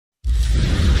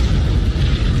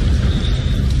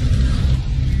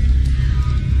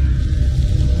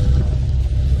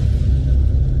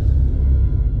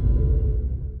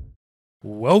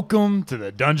Welcome to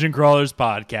the Dungeon Crawlers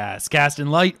Podcast, casting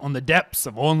light on the depths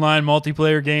of online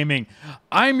multiplayer gaming.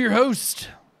 I'm your host,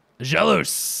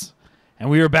 Lazerus, and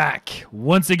we are back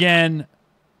once again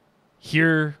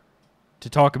here to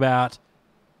talk about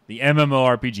the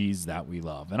MMORPGs that we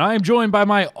love. And I am joined by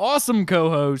my awesome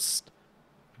co-host,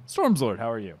 Stormslord. How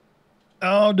are you?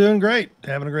 Oh, doing great.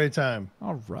 Having a great time.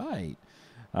 All right.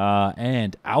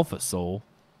 And Alpha Soul.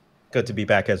 Good to be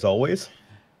back as always.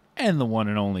 And the one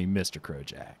and only Mr.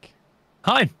 Crojack.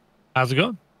 Hi. How's it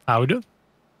going? How we doing?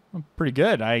 I'm pretty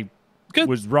good. I Good.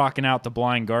 was rocking out the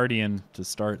Blind Guardian to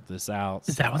start this out.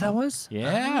 Is that what that was?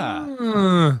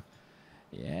 Yeah.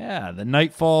 Yeah, the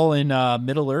Nightfall in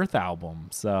Middle-earth album.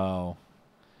 So,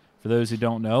 for those who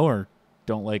don't know or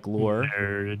don't like lore,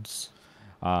 Nerds.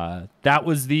 that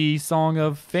was the song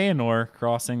of Feanor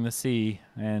crossing the sea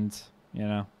and, you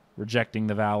know, rejecting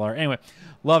the Valar. Anyway,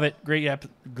 love it.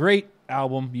 Great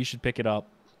album. You should pick it up.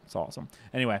 It's awesome.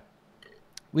 Anyway,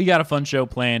 we got a fun show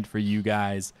planned for you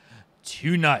guys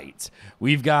tonight.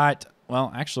 We've got, well,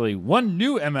 actually,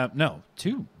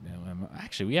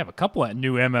 Actually, we have a couple of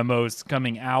new MMOs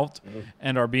coming out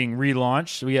and are being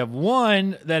relaunched. We have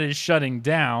one that is shutting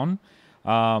down.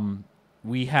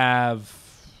 We have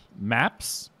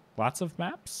maps, lots of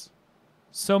maps,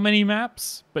 so many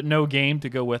maps, but no game to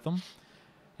go with them.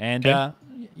 And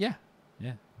yeah.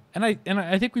 And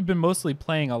I think we've been mostly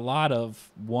playing a lot of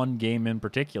one game in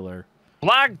particular.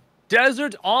 Black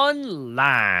Desert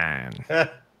Online.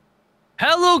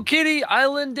 Hello Kitty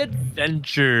Island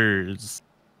Adventures.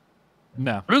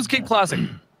 No. RuneScape Classic.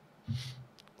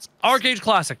 ArcheAge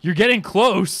Classic. You're getting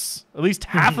close. At least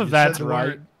half of that's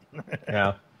right.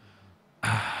 Yeah.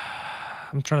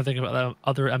 I'm trying to think about the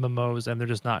other MMOs, and they're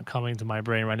just not coming to my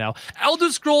brain right now.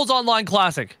 Elder Scrolls Online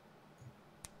Classic.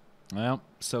 Well,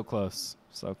 so close.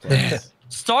 So close.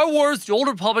 Star Wars The Old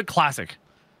Republic Classic.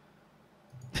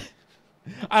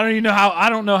 I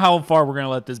don't know how far we're gonna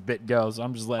let this bit go, so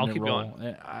I'm just letting it roll.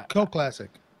 Coke Classic.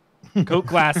 Coke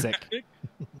Classic.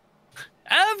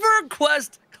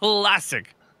 EverQuest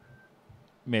Classic.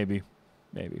 Maybe.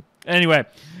 Anyway.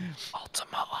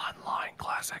 Ultima Online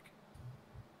Classic.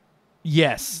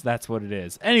 Yes, that's what it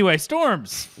is. Anyway,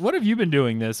 Storms, what have you been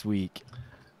doing this week?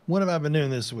 What have I been doing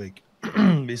this week?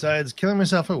 Besides killing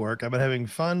myself at work, I've been having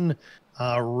fun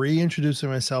reintroducing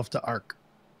myself to Ark.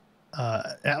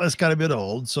 Atlas got a bit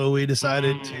old, so we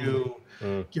decided to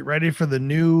get ready for the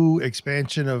new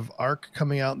expansion of Ark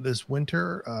coming out this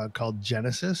winter called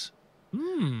Genesis.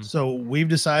 So we've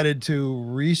decided to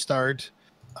restart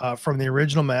from the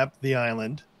original map, the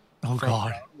island. Oh,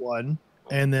 God. One.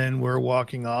 And then we're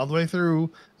walking all the way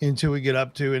through until we get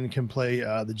up to and can play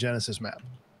the Genesis map.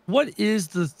 What is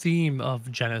the theme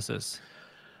of Genesis?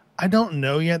 I don't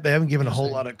know yet. They haven't given a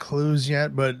whole lot of clues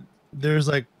yet, but there's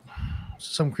like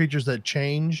some creatures that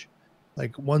change.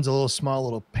 Like one's a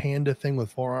little panda thing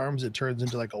with 4 arms. It turns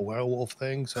into like a werewolf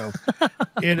thing. So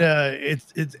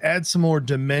it adds some more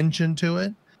dimension to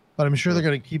it. But I'm sure they're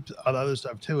going to keep other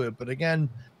stuff to it. But again,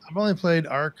 I've only played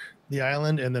Ark, the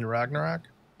island, and then Ragnarok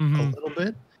a little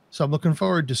bit. So I'm looking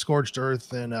forward to Scorched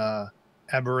Earth and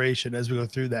Aberration as we go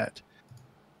through that.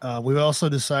 We've also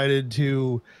decided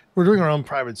we're doing our own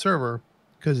private server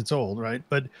because it's old, right?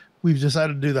 But we've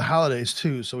decided to do the holidays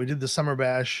too. So we did the Summer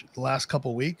Bash the last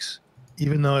couple weeks,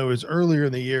 even though it was earlier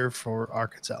in the year for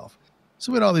Ark itself.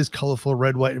 So we had all these colorful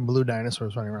red, white, and blue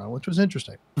dinosaurs running around, which was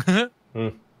interesting.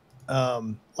 A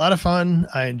lot of fun.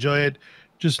 I enjoy it.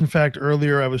 Just in fact,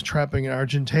 earlier I was trapping an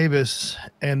Argentavis,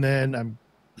 and then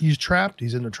he's trapped.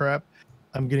 He's in the trap.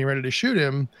 I'm getting ready to shoot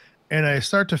him. And I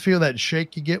start to feel that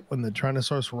shake you get when the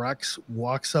Tyrannosaurus Rex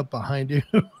walks up behind you.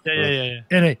 Yeah.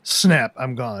 And a snap,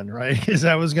 I'm gone, right? Because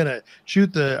I was going to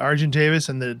shoot the Argentavis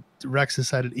and the Rex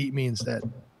decided to eat me instead.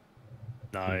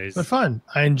 Nice. But fun.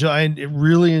 I'm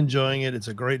really enjoying it. It's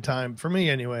a great time for me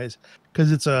anyways,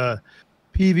 because it's a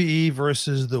PvE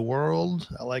versus the world.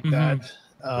 I like that.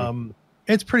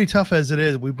 It's pretty tough as it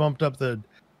is. We bumped up the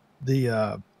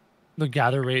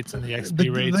gather rates and the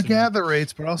XP rates. The gather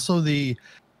rates, but also the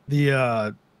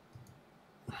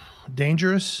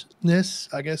dangerousness,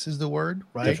 I guess is the word,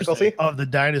 right? Difficulty Of the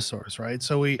dinosaurs, right?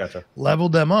 So we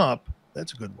leveled them up.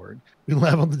 That's a good word. We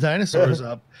leveled the dinosaurs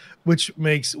up, which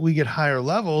makes we get higher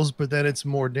levels, but then it's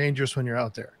more dangerous when you're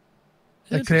out there.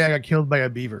 Like today I got killed by a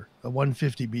beaver, a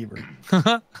 150 beaver.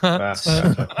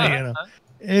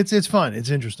 It's fun. It's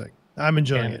interesting. I'm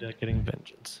enjoying it. Getting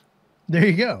vengeance. There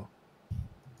you go.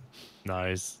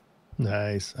 Nice. All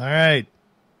right.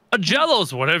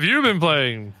 Jellos, what have you been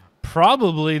playing?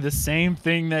 Probably the same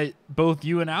thing that both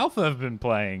you and Alpha have been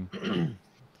playing.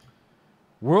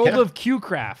 World of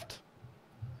QCraft.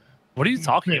 What are you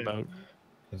talking about?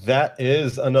 That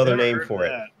is another Never name heard for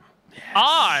of it. that.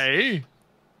 I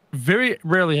very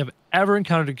rarely have ever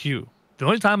encountered a queue. The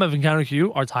only time I've encountered a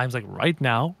queue are times like right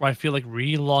now where I feel like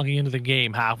re-logging into the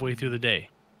game halfway through the day.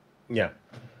 Yeah.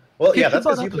 Well, yeah, Kick that's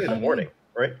your because butt you up play in at the 5 morning,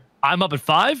 right? I'm up at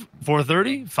 5,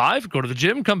 4:30, 5, go to the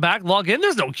gym, come back, log in.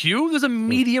 There's no queue. There's a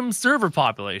medium server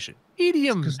population.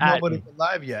 Medium Because at nobody's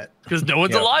alive yet. because no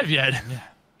one's Yeah. alive yet.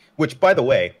 Which, by the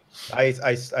way,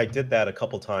 I did that a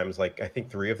couple times, like I think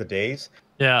 3 of the days.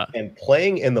 Yeah. And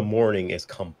playing in the morning is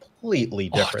completely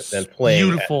different it's than playing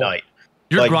beautiful. at night.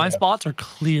 Your Like, grind spots are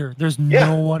clear. There's Yeah.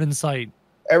 no one in sight.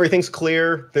 Everything's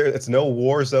clear. It's no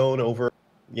war zone over,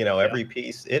 every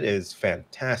piece. It is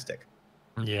fantastic.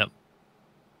 Yep.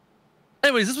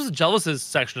 Anyways, this was Jealous's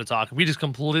section to talk. We just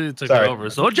completely took Sorry. it over.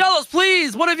 So, Jealous,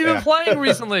 please, what have you been Yeah. playing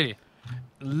recently?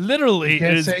 Literally,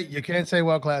 You can't say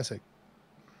WoW Classic.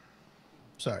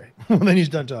 Sorry. Then he's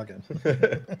done talking.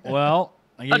 well,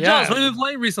 yeah, Jealous, what have you been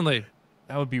playing recently?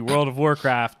 that would be World of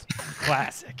Warcraft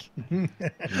classic.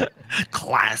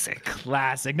 Classic.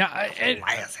 Classic. Now,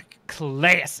 Classic.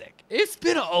 classic. It's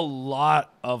been a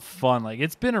lot of fun. Like,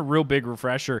 it's been a real big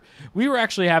refresher. We were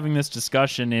actually having this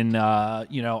discussion in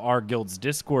our guild's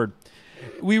Discord.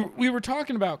 We were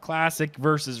talking about classic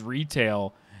versus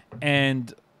retail,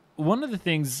 and one of the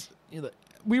things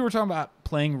we were talking about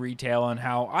playing retail and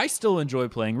how I still enjoy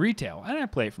playing retail, and I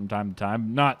play it from time to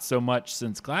time. Not so much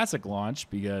since classic launch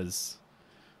because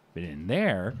been in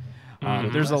there.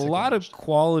 There's a Classic lot launched. of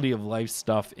quality of life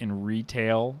stuff in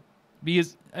retail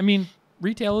because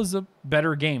retail is a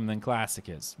better game than classic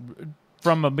is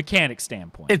from a mechanic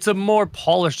standpoint. It's a more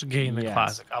polished game than Yes.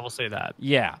 classic. I will say that.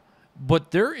 Yeah,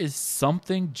 but there is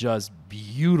something just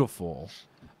beautiful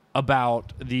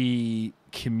about the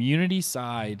community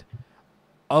side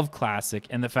of classic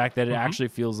and the fact that it actually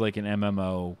feels like an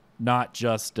MMO, not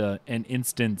just an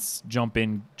instance jump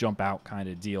in, jump out kind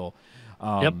of deal.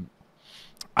 Yep.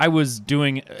 I was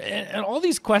doing, and all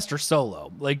these quests are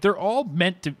solo. Like, they're all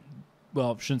meant to,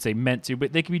 well, I shouldn't say meant to,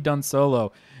 but they can be done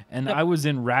solo. And Yep. I was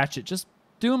in Ratchet just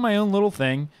doing my own little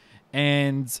thing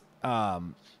and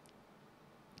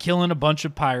killing a bunch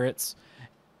of pirates.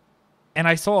 And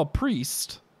I saw a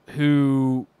priest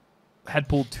who had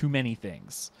pulled too many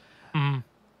things. Mhm.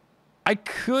 I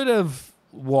could have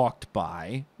walked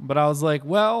by, but I was like,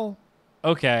 well,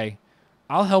 okay,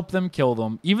 I'll help them kill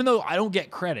them, even though I don't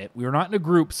get credit. We were not in a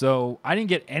group, so I didn't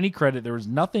get any credit. There was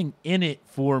nothing in it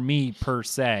for me per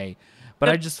se, but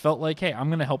I just felt like, hey, I'm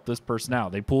going to help this person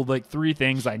out. They pulled like 3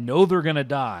 things. I know they're going to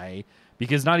die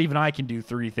because not even I can do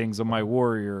 3 things on my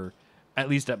warrior, at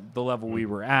least at the level we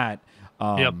were at.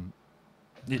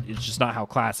 It's just not how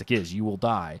classic is. You will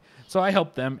die. So I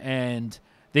helped them, and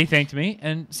they thanked me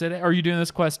and said, are you doing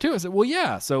this quest too? I said, well,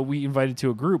 yeah. So we invited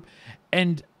to a group,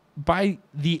 and by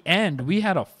the end, we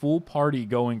had a full party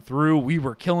going through. We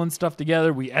were killing stuff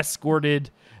together. We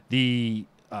escorted did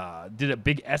a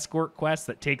big escort quest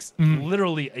that takes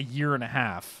literally a year and a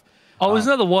half. Oh, isn't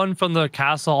that the one from the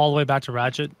castle all the way back to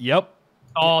Ratchet? Yep.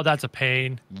 Oh, that's a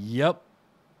pain. Yep.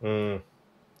 Mm.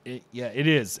 It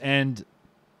is. And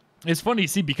it's funny to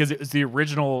see because it was the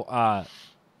original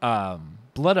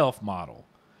Blood Elf model,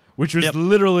 which was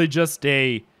literally just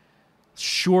a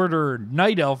shorter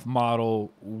Night Elf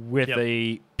model with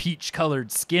a peach-colored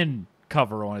skin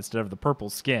cover on instead of the purple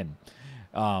skin.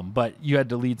 But you had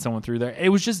to lead someone through there. It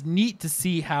was just neat to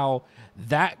see how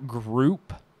that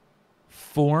group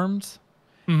formed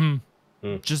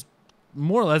just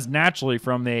more or less naturally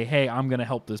from hey, I'm going to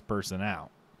help this person out.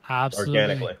 Absolutely.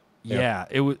 Organically. Yeah,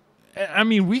 it was. I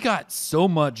mean, we got so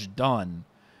much done.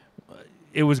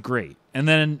 It was great. And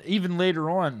then even later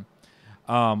on,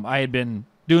 I had been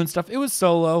doing stuff. It was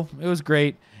solo. It was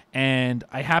great. And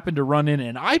I happened to run in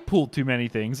and I pulled too many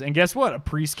things. And guess what? A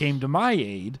priest came to my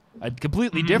aid, a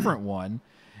completely different one.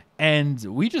 And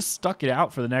we just stuck it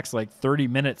out for the next 30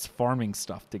 minutes farming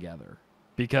stuff together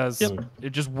because it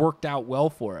just worked out well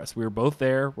for us. We were both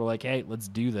there. We're like, hey, let's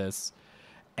do this.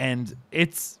 And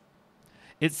it's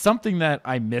something that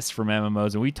I miss from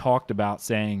MMOs. And we talked about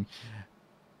saying,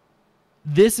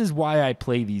 this is why I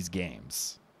play these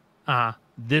games.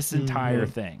 This entire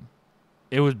thing.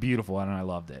 It was beautiful and I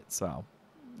loved it. So,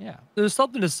 yeah. There's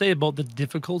something to say about the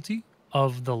difficulty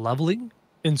of the leveling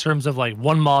in terms of 1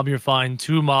 mob you're fine,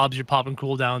 2 mobs you're popping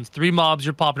cooldowns, 3 mobs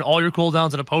you're popping all your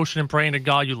cooldowns and a potion and praying to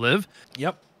God you live.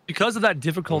 Yep. Because of that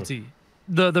difficulty,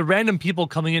 the random people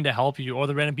coming in to help you or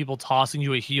the random people tossing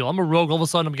you a heal. I'm a rogue, all of a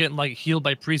sudden I'm getting healed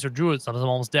by priests or druids, I'm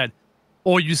almost dead.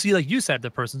 Or you see, like you said,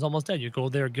 the person's almost dead. You go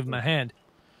there, give them a hand.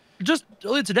 Just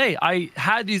earlier today, I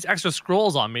had these extra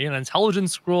scrolls on me, an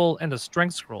intelligence scroll and a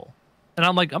strength scroll. And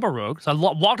I'm like, I'm a rogue. So I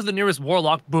walked to the nearest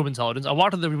warlock, boom, intelligence. I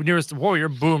walked to the nearest warrior,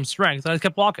 boom, strength. And I just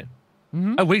kept walking.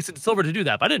 I wasted silver to do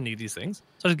that, but I didn't need these things.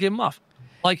 So I just gave them off.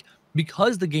 Like,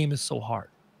 because the game is so hard,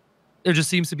 there just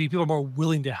seems to be people more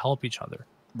willing to help each other.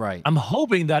 Right. I'm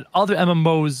hoping that other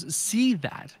MMOs see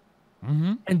that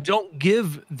and don't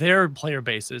give their player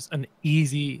bases an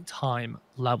easy time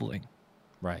leveling.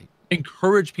 Right.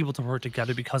 Encourage people to work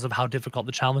together because of how difficult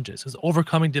the challenge is. Because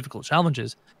overcoming difficult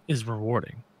challenges is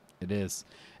rewarding. It is.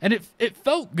 And it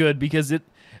felt good because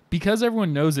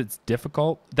everyone knows it's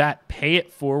difficult, that pay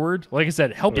it forward. Like I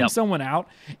said, helping someone out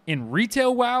in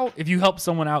retail WoW, if you help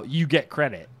someone out, you get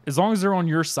credit. As long as they're on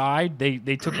your side,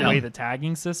 they took away the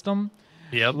tagging system.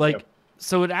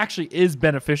 So it actually is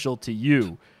beneficial to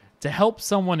you. To help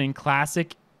someone in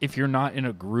Classic, if you're not in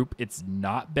a group, it's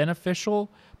not beneficial,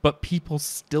 but people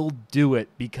still do it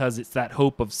because it's that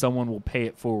hope of someone will pay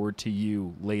it forward to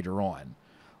you later on.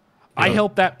 I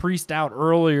helped that priest out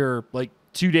earlier, like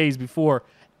 2 days before,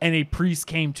 and a priest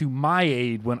came to my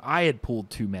aid when I had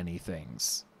pulled too many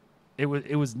things. It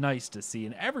was nice to see,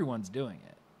 and everyone's doing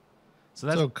it.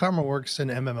 So karma works in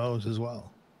MMOs as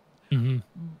well.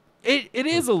 It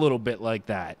is a little bit like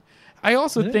that. I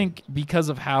also think because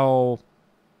of how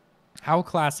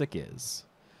Classic is,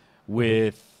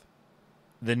 with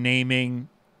the naming,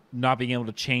 not being able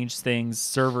to change things,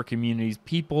 server communities,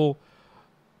 people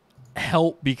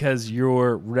help because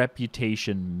your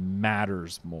reputation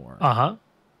matters more.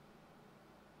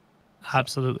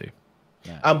 Absolutely.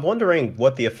 Yeah. I'm wondering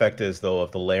what the effect is, though,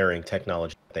 of the layering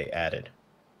technology that they added.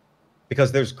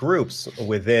 Because there's groups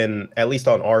within, at least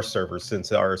on our server,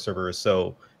 since our server is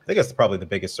so, I think it's probably the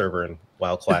biggest server in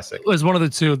WoW Classic. It was one of the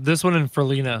two. This one and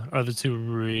Ferlina are the two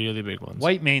really big ones.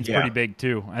 White Main's pretty big,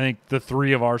 too. I think the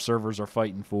 3 of our servers are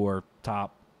fighting for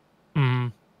top.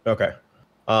 Okay.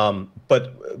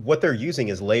 But what they're using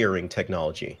is layering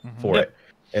technology for it.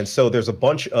 And so there's a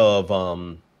bunch of,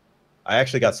 I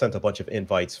actually got sent a bunch of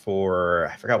invites for,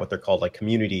 I forgot what they're called, like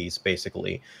communities,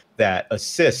 basically, that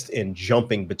assist in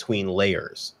jumping between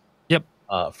layers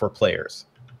for players.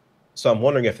 So I'm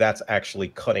wondering if that's actually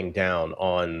cutting down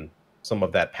on some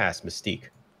of that past mystique.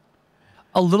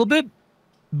 A little bit,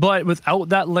 but without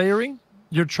that layering,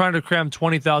 you're trying to cram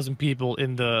 20,000 people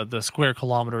in the square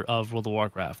kilometer of World of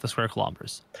Warcraft, the square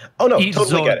kilometers. Oh, no,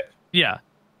 totally get it. Yeah,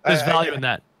 there's value in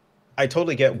that. I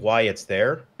totally get why it's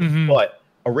there, but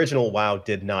original WoW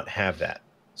did not have that.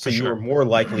 So you were more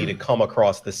likely to come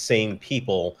across the same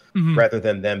people rather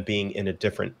than them being in a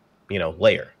different,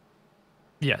 layer.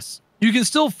 Yes. You can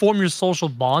still form your social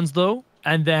bonds, though,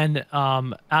 and then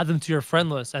add them to your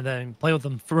friend list and then play with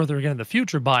them further again in the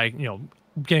future by,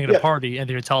 getting in a party and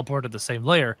you're teleported to the same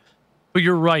layer. But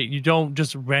you're right. You don't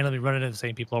just randomly run into the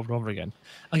same people over and over again.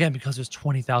 Again, because there's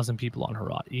 20,000 people on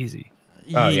Harad. Easy.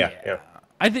 Yeah.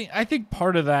 I think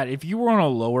part of that, if you were on a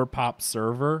lower pop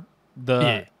server,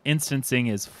 the instancing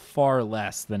is far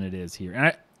less than it is here.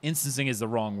 And instancing is the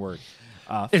wrong word.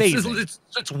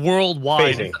 It's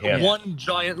worldwide. Phasing, one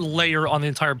giant layer on the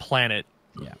entire planet.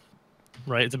 Yeah.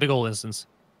 Right. It's a big old instance.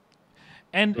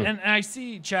 And I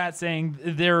see chat saying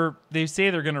they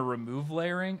say they're going to remove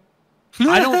layering.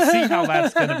 I don't see how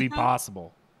that's going to be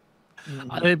possible.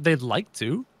 They'd like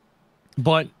to,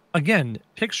 but again,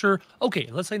 picture, okay,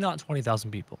 let's say not 20,000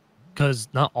 people, because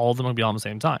not all of them will be on the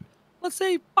same time. Let's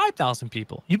say 5,000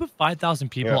 people. You put 5,000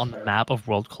 people on the map of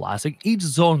World Classic. Each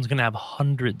zone is going to have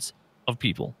hundreds of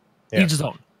people. Each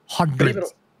zone,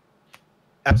 hundreds.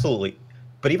 Absolutely.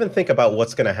 But even think about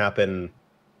what's going to happen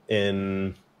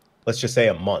in, let's just say,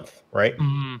 a month, right?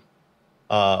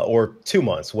 Or 2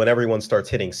 months when everyone starts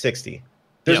hitting 60.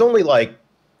 There's only like,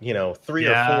 3 or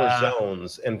 4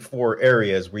 zones and 4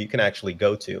 areas where you can actually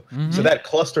go to. So that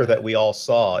cluster that we all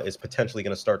saw is potentially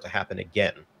going to start to happen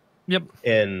again.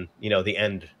 In, the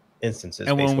end instances.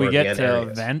 And when we get to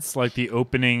events like the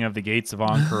opening of the gates of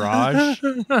Anchorage.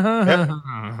 I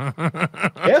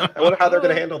wonder how they're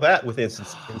going to handle that with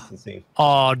instancing.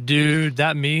 Oh, dude,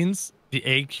 that means the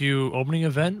AQ opening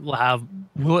event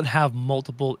will it have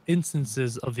multiple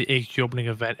instances of the AQ opening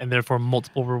event and therefore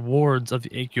multiple rewards of the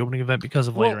AQ opening event because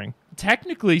of layering?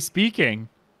 Technically speaking,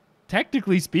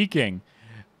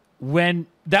 when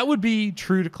that would be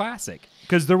true to Classic,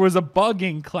 because there was a bug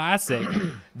in Classic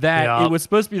that it was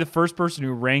supposed to be the first person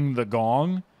who rang the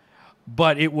gong,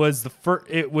 but it was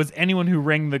anyone who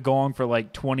rang the gong for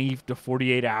like 20 to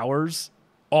 48 hours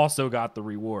also got the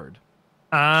reward.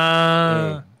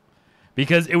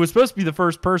 Because it was supposed to be the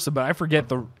first person, but I forget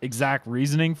the exact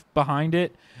reasoning behind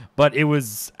it. But it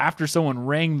was after someone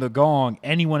rang the gong,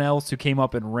 anyone else who came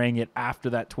up and rang it after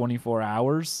that 24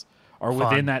 hours or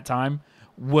within that time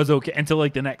was okay until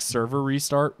like the next server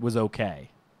restart was okay.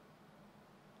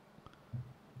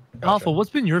 Alpha, what's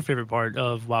been your favorite part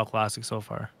of WoW Classic so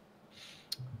far?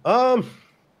 I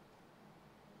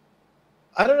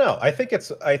don't know. I think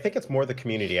it's more the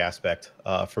community aspect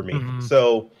for me. Mhm.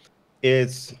 So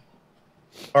it's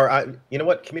you know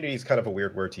what? Community is kind of a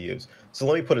weird word to use. So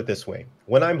let me put it this way.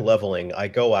 When I'm leveling, I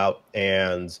go out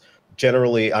and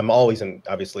generally I'm always in,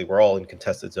 obviously we're all in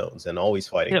contested zones and always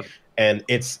fighting. Yep. And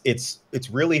it's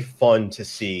really fun to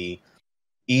see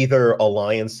either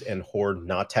Alliance and Horde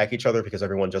not attack each other because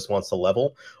everyone just wants to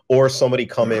level, or somebody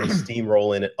come in,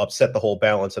 steamroll in, upset the whole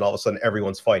balance, and all of a sudden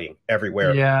everyone's fighting everywhere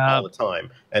all the time,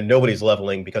 and nobody's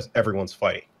leveling because everyone's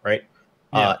fighting, right?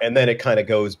 Yeah. And then it kind of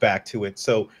goes back to it.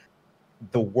 So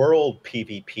the world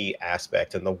PvP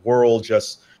aspect and the world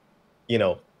just, you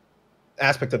know,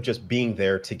 aspect of just being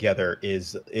there together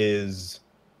is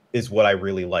what I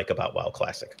really like about WoW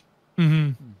Classic.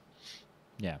 Mm-hmm.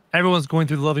 Yeah. Everyone's going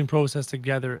through the loving process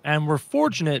together. And we're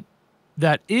fortunate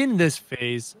that in this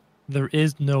phase, there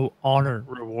is no honor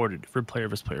rewarded for player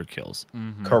versus player kills.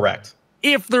 Mm-hmm. Correct.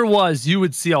 If there was, you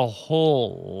would see a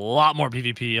whole lot more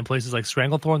PvP in places like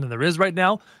Stranglethorn than there is right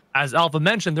now. As Alpha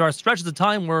mentioned, there are stretches of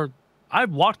time where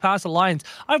I've walked past Alliance.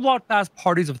 I've walked past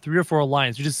parties of 3 or 4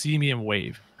 Alliance. You just see me and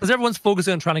wave. Because everyone's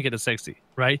focusing on trying to get to 60,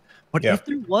 right? But if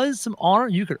there was some honor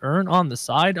you could earn on the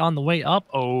side on the way up,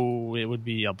 oh, it would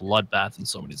be a bloodbath in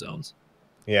so many zones.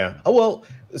 Yeah. Oh, well,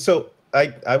 so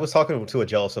I was talking to a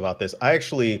Jealous about this. I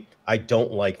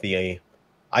don't like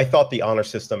I thought the honor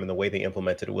system and the way they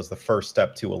implemented it was the first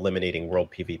step to eliminating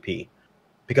world PvP.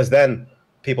 Because then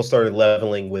people started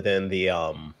leveling within the,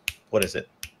 what is it?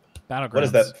 Battlegrounds. What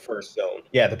is that first zone?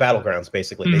 Yeah, the battlegrounds,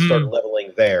 basically. They started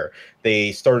leveling there.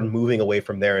 They started moving away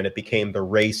from there, and it became the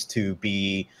race to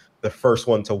be the first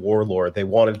one to Warlord. They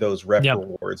wanted those rep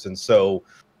rewards. And so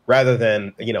rather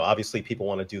than, you know, obviously people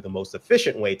want to do the most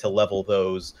efficient way to level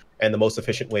those, and the most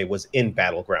efficient way was in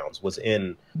battlegrounds, was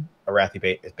in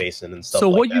Arathi Basin and stuff so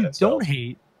like that. So what you don't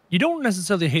hate, you don't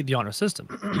necessarily hate the honor system,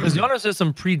 because the honor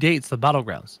system predates the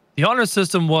battlegrounds. The honor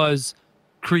system was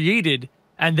created,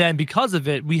 and then because of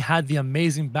it, we had the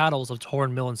amazing battles of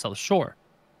Torren Mill and South Shore.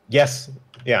 Yes.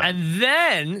 Yeah. And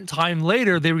then time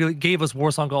later, they really gave us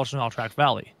Warsong Gulch and Alterac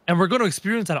Valley. And we're going to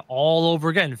experience that all over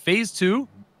again. Phase 2,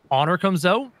 Honor comes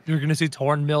out. You're going to see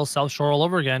Torren Mill, South Shore all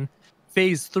over again.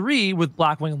 Phase 3 with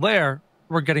Blackwing Lair,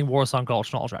 we're getting Warsong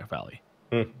Gulch and Alterac Valley.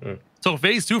 Mm-hmm. So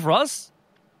phase 2 for us,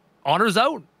 Honor's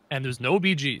out, and there's no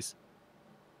BGs.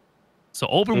 So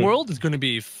open world is going to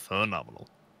be phenomenal.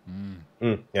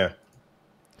 Yeah.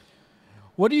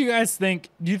 What do you guys think?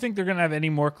 Do you think they're going to have any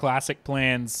more classic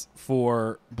plans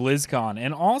for BlizzCon?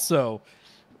 And also,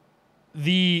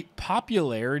 the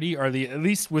popularity, or at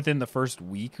least within the first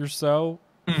week or so,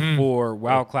 for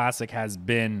WoW Classic has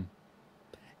been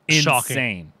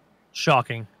insane.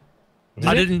 Shocking.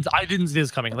 I didn't see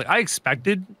this coming. Like, I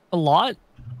expected a lot,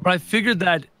 but I figured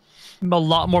that a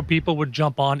lot more people would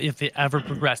jump on if they ever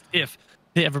progressed. If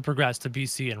they ever progressed to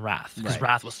BC and Wrath, because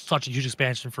Wrath was such a huge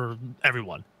expansion for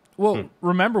everyone. Well,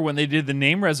 remember when they did the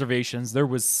name reservations, there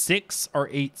was 6 or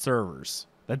 8 servers.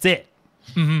 That's it.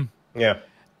 Yeah.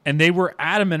 And they were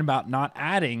adamant about not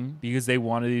adding because they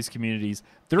wanted these communities.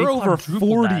 They're over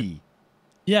 40. That.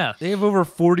 Yeah. They have over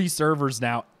 40 servers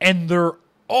now, and they're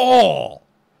all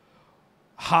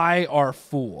high or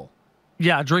full.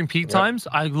 Yeah, during peak times,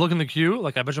 I look in the queue,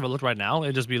 like I bet you if I looked right now,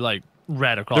 it'd just be like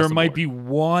red across the board. There might be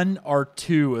 1 or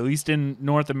 2, at least in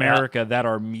North America, that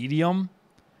are medium,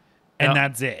 and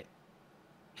that's it.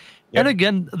 And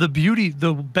again, the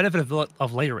benefit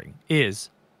of layering is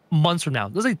months from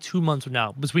now, let's say 2 months from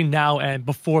now, between now and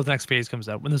before the next phase comes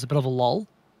out, when there's a bit of a lull,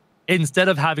 instead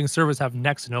of having servers have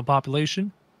next to no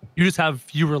population, you just have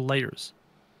fewer layers.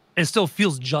 It still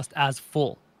feels just as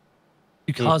full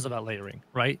because of that layering,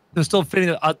 right? They're still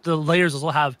fitting, the layers will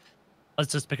still have,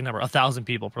 let's just pick a number, 1,000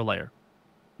 people per layer.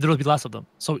 There will be less of them.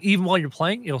 So even while you're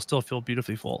playing, it'll still feel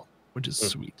beautifully full, which is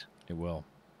sweet. It will.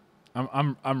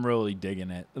 I'm really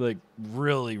digging it. Like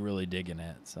really, really digging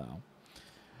it. So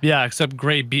yeah, except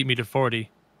Gray beat me to 40.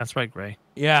 That's right, Gray.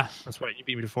 Yeah. That's right. You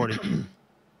beat me to 40.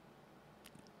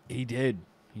 He did.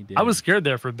 I was scared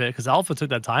there for a bit because Alpha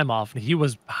took that time off and he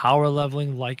was power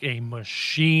leveling like a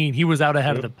machine. He was out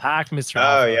ahead of the pack, Mr.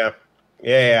 Oh, Alpha.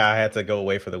 Yeah, I had to go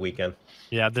away for the weekend.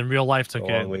 Yeah, then real life took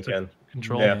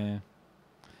control. Yeah.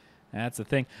 That's the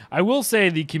thing. I will say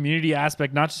the community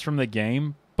aspect, not just from the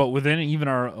game, but within even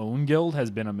our own guild, has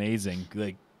been amazing.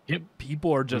 Like,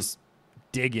 people are just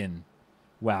digging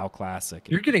WoW Classic.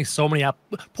 You're getting so many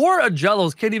poor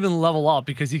Agellos can't even level up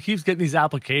because he keeps getting these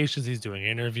applications. He's doing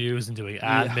interviews and doing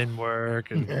admin work.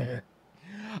 And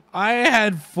I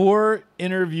had 4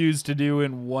 interviews to do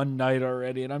in one night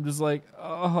already, and I'm just like,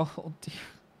 oh, dear.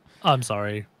 I'm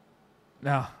sorry.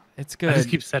 No, it's I just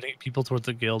good. keep sending people towards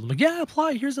the guild. I'm like, yeah,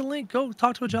 apply. Here's a link. Go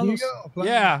talk to a Here you jealous. go. Apply.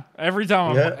 Yeah, every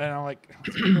time Yeah. and I'm like,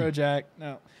 bro, Jack,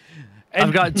 no. And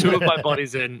I've got 2 of my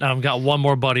buddies in. And I've got 1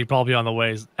 more buddy probably on the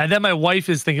way. And then my wife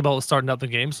is thinking about starting up the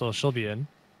game, so she'll be in.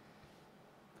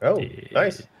 Oh,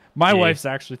 nice. my Yeah. wife's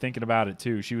actually thinking about it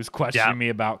too. She was questioning me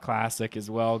about Classic as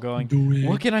well, going,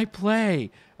 what can I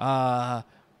play?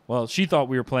 Well, she thought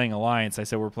we were playing Alliance. I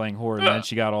said we're playing Horde, and then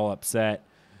she got all upset.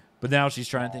 But now she's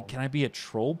trying to think, can I be a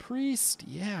troll priest?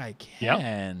 Yeah, I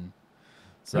can.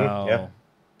 So,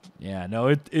 yeah, no,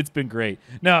 it's been great.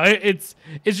 No, it's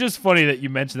just funny that you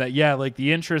mentioned that. Yeah, like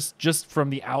the interest just from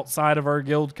the outside of our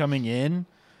guild coming in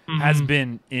has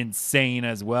been insane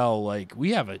as well. Like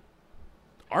we have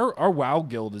our WoW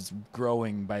guild is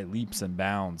growing by leaps and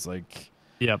bounds. Like,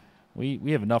 we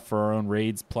have enough for our own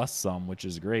raids plus some, which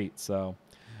is great. So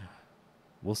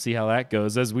we'll see how that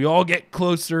goes as we all get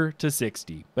closer to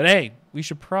 60. But hey, we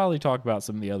should probably talk about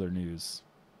some of the other news.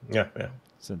 Yeah.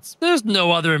 Since there's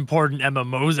no other important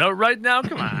MMOs out right now.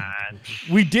 Come on.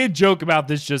 we did joke about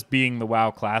this just being the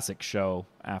WoW Classic show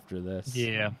after this.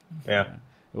 Yeah. It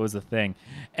was a thing.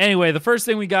 Anyway, the first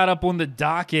thing we got up on the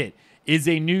docket is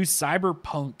a new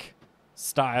cyberpunk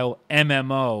style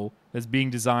MMO that's being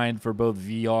designed for both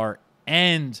VR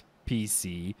and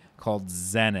PC called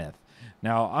Zenith.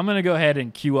 Now, I'm going to go ahead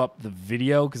and queue up the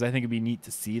video because I think it'd be neat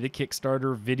to see the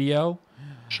Kickstarter video.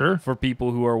 Sure. For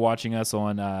people who are watching us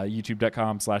on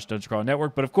youtube.com/Dungeon Crawl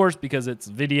Network. But of course, because it's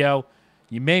video,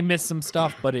 you may miss some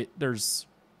stuff, but there's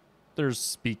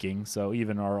speaking, so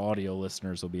even our audio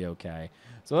listeners will be okay.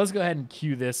 So let's go ahead and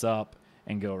queue this up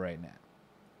and go right now.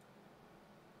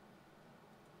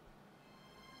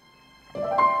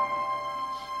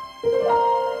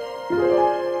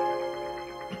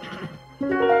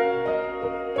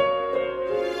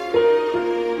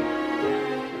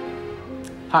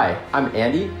 Hi, I'm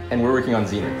Andy, and we're working on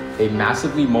Zenith, a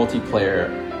massively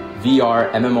multiplayer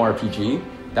VR MMORPG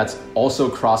that's also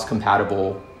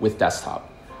cross-compatible with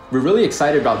desktop. We're really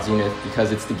excited about Zenith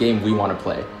because it's the game we want to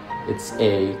play. It's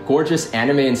a gorgeous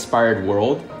anime-inspired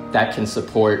world that can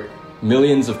support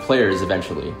millions of players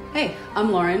eventually. Hey,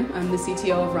 I'm Lauren. I'm the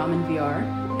CTO of Ramen VR,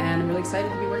 and I'm really excited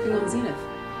to be working on Zenith.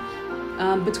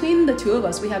 Between the 2 of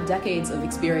us, we have decades of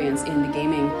experience in the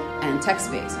gaming and tech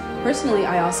space. Personally,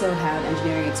 I also have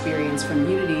engineering experience from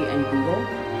Unity and Google.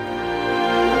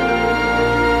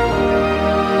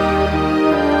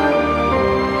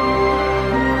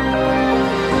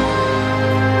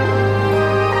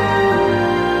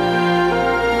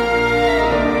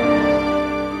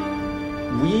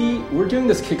 We're doing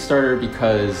this Kickstarter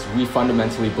because we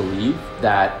fundamentally believe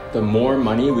that the more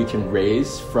money we can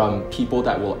raise from people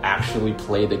that will actually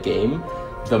play the game,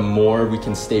 the more we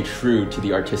can stay true to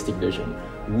the artistic vision.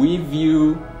 We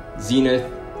view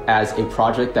Zenith as a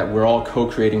project that we're all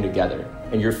co-creating together,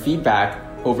 and your feedback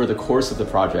over the course of the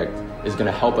project is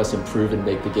going to help us improve and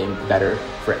make the game better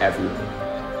for everyone.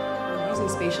 We're using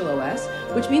Spatial OS,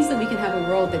 which means that we can have a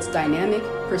world that's dynamic,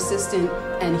 persistent,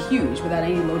 and huge without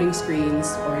any loading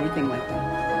screens or anything like that.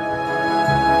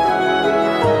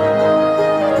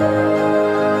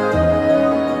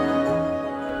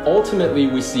 Ultimately,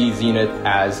 we see Zenith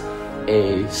as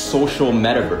a social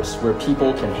metaverse where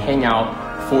people can hang out,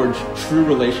 forge true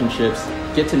relationships,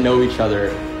 get to know each other,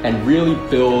 and really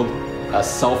build a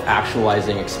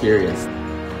self-actualizing experience.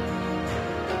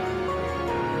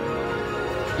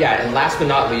 Yeah, and last but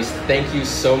not least, thank you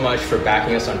so much for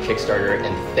backing us on Kickstarter,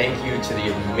 and thank you to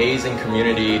the amazing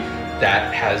community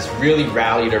that has really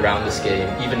rallied around this game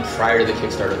even prior to the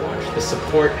Kickstarter launch. The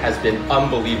support has been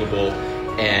unbelievable,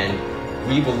 and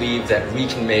we believe that we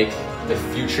can make the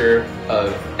future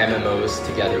of MMOs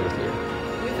together with you.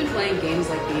 We've been playing games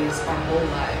like these our whole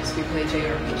lives. We play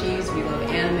JRPGs, we love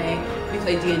anime, we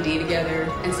play D&D together,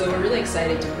 and so we're really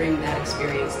excited to bring that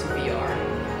experience to VR.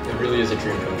 It really is a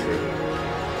dream come true.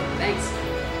 Thanks.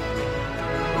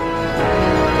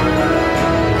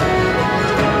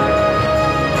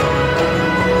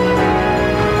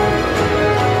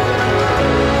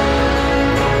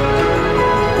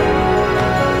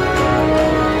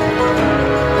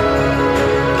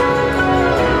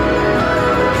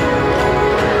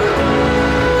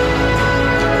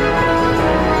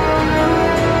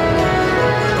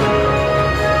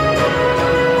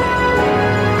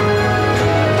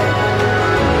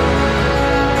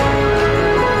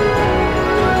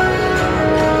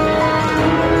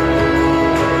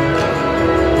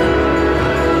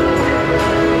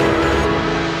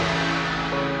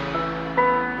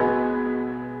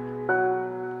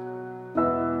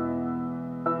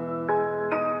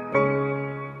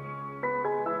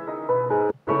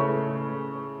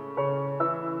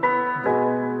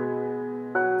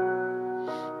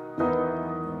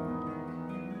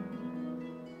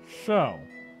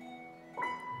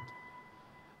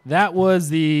 that was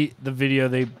the video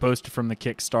they posted from the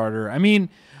Kickstarter. I mean,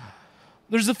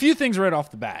 there's a few things right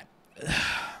off the bat.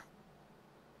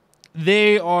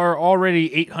 They are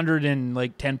already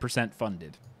 810%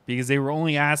 funded because they were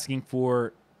only asking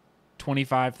for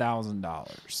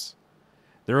 $25,000.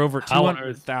 They're over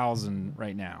 200,000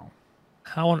 right now.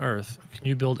 How on earth can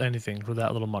you build anything for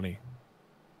that little money?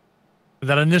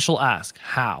 That initial ask,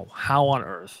 how? How on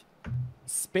earth?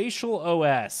 Spatial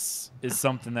OS is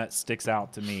something that sticks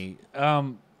out to me.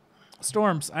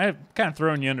 Storms, I've kind of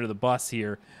thrown you under the bus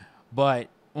here, but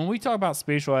when we talk about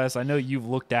Spatial OS, I know you've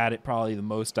looked at it probably the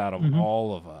most out of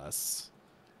all of us.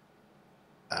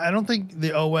 I don't think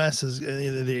the OS is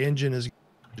the engine is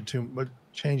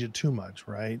change it too much,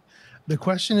 right? The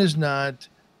question is not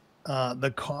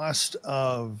the cost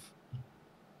of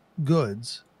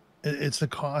goods; it's the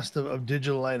cost of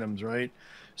digital items, right?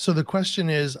 So the question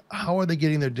is, how are they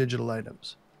getting their digital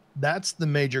items? That's the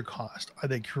major cost. Are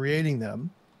they creating them,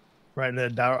 right,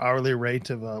 at an hourly rate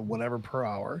of whatever per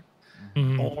hour,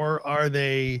 or are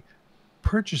they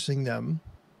purchasing them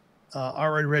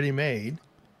already ready-made?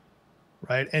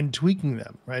 Right, and tweaking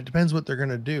them, right? It depends what they're going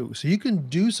to do. So you can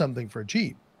do something for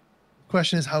cheap.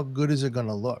 Question is, how good is it going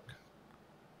to look?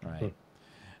 Right.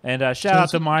 And shout out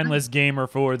to Mindless Gamer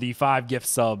for the 5 gift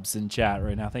subs in chat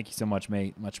right now. Thank you so much,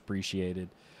 mate. Much appreciated.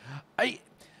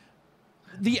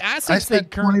 The assets I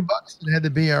spent $20 and had the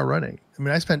BR running. I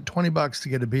mean, I spent $20 to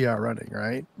get a BR running,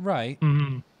 right? Right.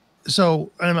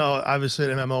 So MMO,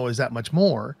 obviously, an MMO is that much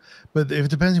more, but if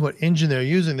it depends on what engine they're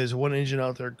using, there's one engine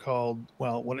out there called,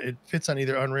 well, when it fits on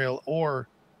either Unreal or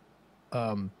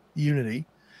Unity,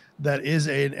 that is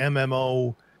an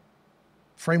MMO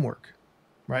framework,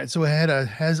 right? So it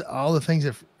has all the things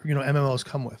that MMOs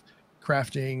come with: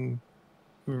 crafting,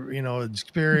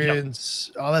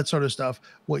 experience, all that sort of stuff.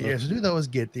 What you have to do though is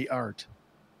get the art.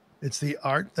 It's the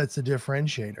art that's the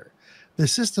differentiator. The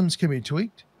systems can be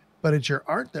tweaked, but it's your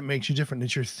art that makes you different.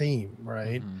 It's your theme,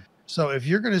 right? So if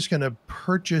you're just going to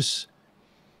purchase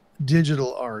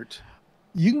digital art,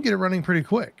 you can get it running pretty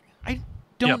quick. I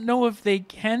don't know if they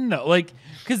can though,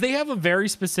 because they have a very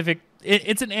specific.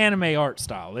 It's an anime art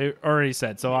style. They already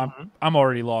said so. I'm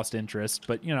already lost interest,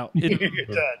 but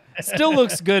it still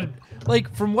looks good.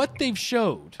 Like from what they've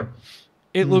showed,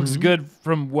 it looks good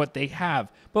from what they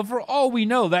have. But for all we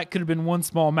know, that could have been one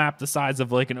small map the size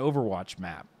of like an Overwatch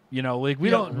map. We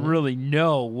don't really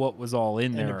know what was all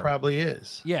in there. And it probably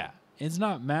is. Yeah, it's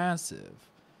not massive.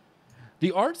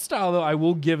 The art style, though, I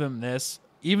will give him this.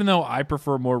 Even though I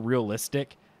prefer more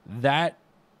realistic, that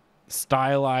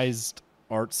stylized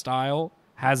art style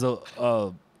has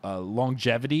a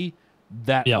longevity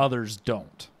that others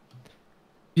don't.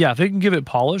 Yeah, if they can give it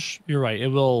polish, you're right. It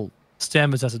will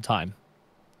stand the test of time.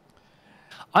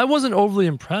 I wasn't overly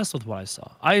impressed with what I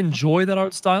saw. I enjoy that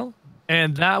art style.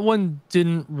 And that one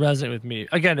didn't resonate with me.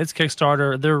 Again, it's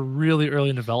Kickstarter. They're really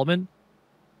early in development.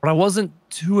 But I wasn't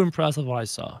too impressed with what I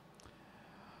saw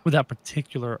with that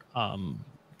particular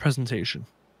presentation.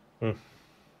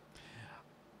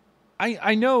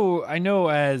 I know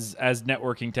as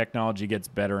networking technology gets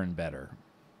better and better,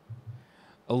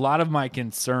 a lot of my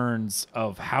concerns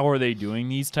of how are they doing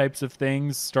these types of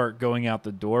things start going out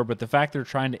the door. But the fact they're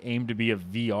trying to aim to be a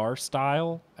VR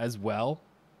style as well,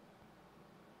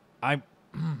 I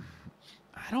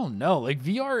don't know. Like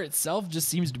VR itself just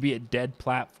seems to be a dead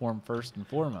platform first and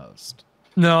foremost.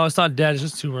 No, it's not dead. It's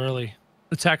just too early.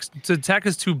 The tech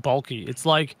is too bulky. It's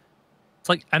like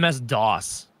MS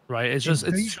DOS, right? It's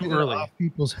too early. Off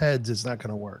people's heads, it's not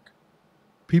going to work.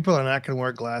 People are not going to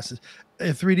wear glasses.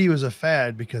 3D was a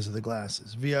fad because of the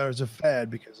glasses. VR is a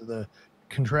fad because of the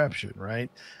contraption,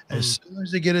 right? As soon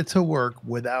as they get it to work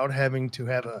without having to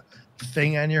have a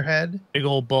thing on your head, big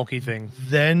old bulky thing,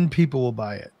 then people will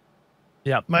buy it.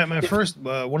 Yeah. My first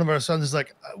one of our sons is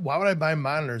like, why would I buy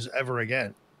monitors ever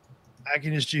again? I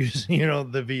can just use the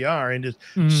VR and just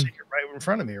stick it right in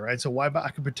front of me, right? So why buy? I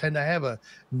could pretend I have a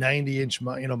 90-inch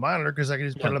monitor because I can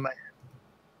just put it on my head.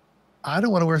 I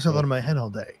don't want to wear something on my head all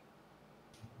day,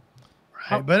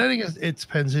 right? But I think it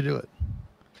depends who do it.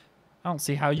 I don't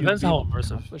see how you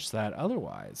accomplish that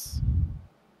otherwise.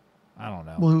 I don't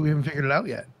know. Well, we haven't figured it out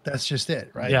yet. That's just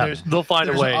it, right? Yeah, they'll find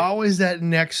a way. There's always that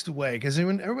next way, because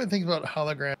when everyone thinks about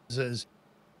holograms as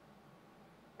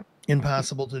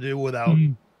impossible to do without,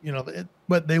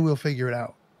 but they will figure it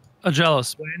out.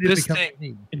 Jealous. This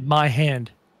thing in my hand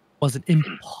was an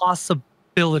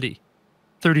impossibility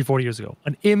 30, 40 years ago.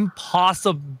 An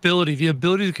impossibility. The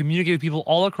ability to communicate with people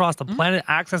all across the planet,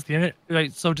 access the internet.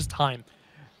 Right? So just time.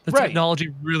 The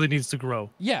technology really needs to grow.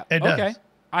 Yeah. It does.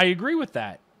 I agree with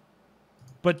that.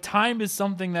 But time is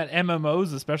something that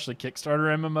MMOs, especially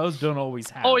Kickstarter MMOs, don't always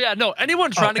have. Oh yeah, no.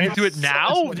 Anyone trying to do it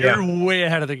now, they're way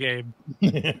ahead of the game.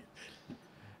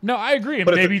 No, I agree.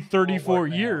 But Maybe 34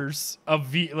 years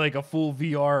of like a full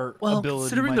VR ability.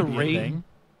 Considering might the be a rate, thing.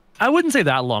 I wouldn't say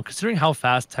that long. Considering how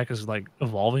fast tech is like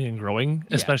evolving and growing,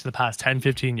 especially the past 10,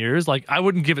 15 years, like I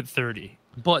wouldn't give it 30.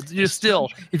 But you're still,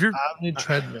 if you're Omni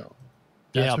treadmill.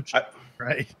 Yeah.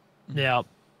 Right. Yeah.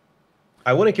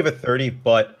 I wouldn't give it 30,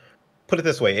 but put it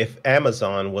this way: if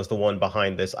Amazon was the one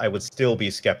behind this, I would still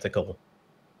be skeptical,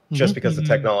 just because the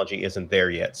technology isn't there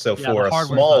yet. So for a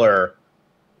smaller,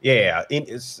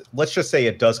 let's just say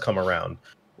it does come around.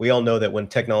 We all know that when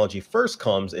technology first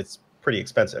comes, it's pretty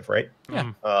expensive, right?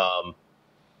 Yeah.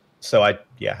 So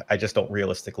I just don't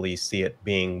realistically see it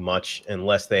being much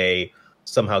unless they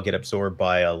somehow get absorbed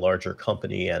by a larger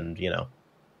company, and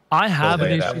I have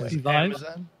an that HTC Vive.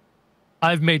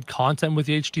 I've made content with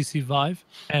the HTC Vive,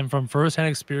 and from firsthand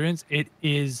experience, it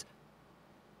is,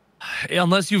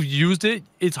 unless you've used it,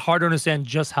 it's hard to understand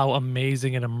just how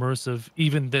amazing and immersive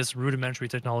even this rudimentary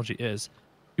technology is.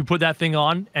 You put that thing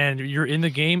on, and you're in the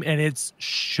game, and it's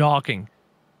shocking.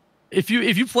 If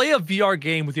you play a VR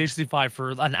game with the HTC Vive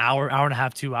for an hour and a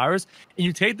half, 2 hours, and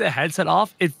you take the headset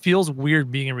off, it feels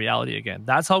weird being in reality again.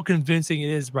 That's how convincing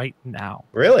it is right now.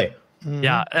 Really?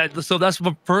 Yeah, so that's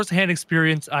from first-hand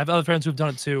experience. I have other friends who've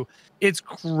done it too. It's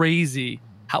crazy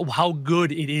how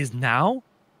good it is now.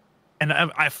 And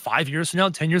I 5 years from now,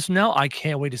 10 years from now, I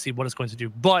can't wait to see what it's going to do.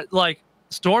 But like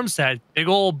Storm said, big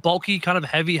old bulky kind of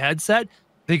heavy headset,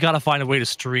 they got to find a way to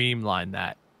streamline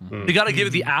that. They got to give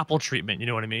it the Apple treatment, you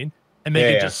know what I mean? And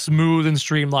make it just smooth and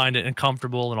streamlined and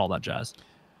comfortable and all that jazz.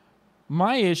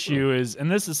 My issue is,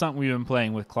 and this is something we've been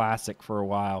playing with Classic for a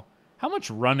while, how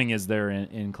much running is there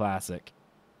in Classic?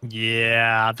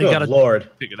 Yeah, they gotta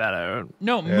figure that out.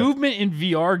 No, movement in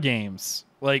VR games.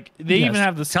 Like, they even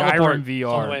have the Skyrim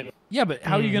VR. Yeah, but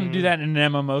how are you going to do that in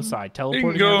an MMO side?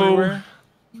 Teleporting everywhere?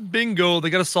 Bingo.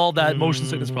 They got to solve that motion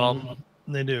sickness problem.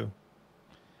 They do.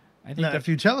 I think now, if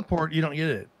you teleport, you don't get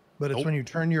it. But it's when you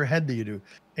turn your head that you do.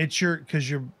 It's because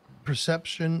your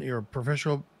perception, your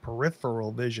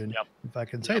peripheral vision, if I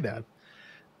can say that,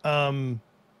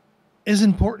 is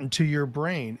important to your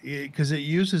brain because it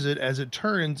uses it as it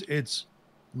turns. It's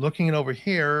looking it over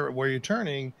here where you're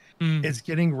turning. It's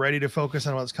getting ready to focus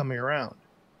on what's coming around.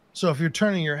 So if you're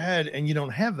turning your head and you don't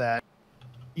have that,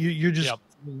 you're just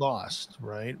lost,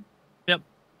 right? Yep.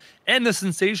 And the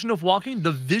sensation of walking,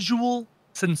 the visual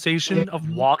sensation of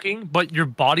walking, but your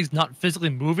body's not physically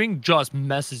moving, just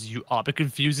messes you up. It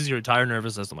confuses your entire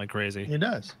nervous system like crazy. It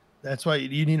does. That's why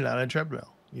you need it on a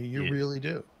treadmill. You really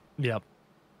do. Yep.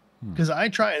 Because I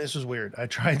tried, and this was weird. I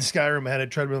tried Skyrim. I had a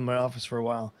treadmill in my office for a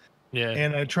while. Yeah.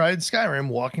 And I tried Skyrim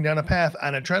walking down a path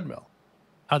on a treadmill.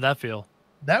 How'd that feel?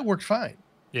 That worked fine.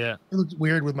 Yeah. It looked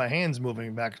weird with my hands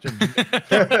moving back.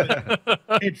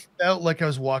 It felt like I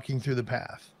was walking through the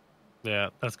path. Yeah,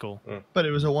 that's cool. But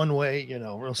it was a one-way,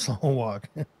 real slow walk.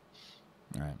 All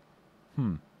right.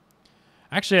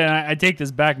 Actually, I take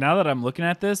this back. Now that I'm looking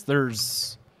at this,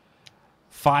 there's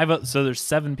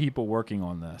 7 people working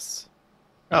on this.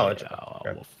 Oh,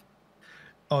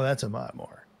 oh, that's a lot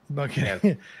more.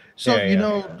 Okay. So,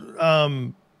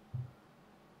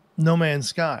 No Man's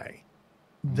Sky,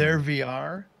 their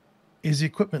VR is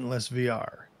equipmentless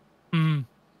VR.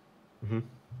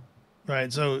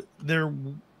 Right. So they're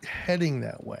heading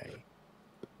that way.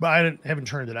 But I haven't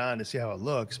turned it on to see how it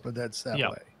looks, but that's that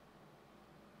way.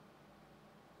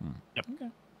 Yep. Okay.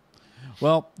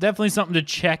 Well, definitely something to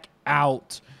check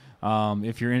out.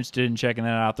 If you're interested in checking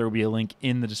that out, there will be a link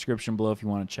in the description below if you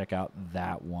want to check out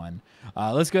that one.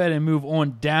 Let's go ahead and move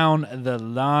on down the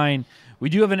line. We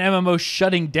do have an MMO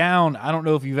shutting down. I don't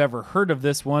know if you've ever heard of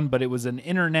this one, but it was an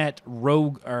internet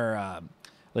rogue or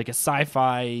like a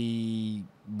sci-fi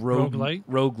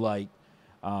roguelike.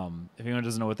 If anyone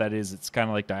doesn't know what that is, it's kind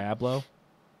of like Diablo.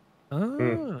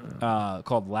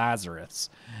 Called Lazerus.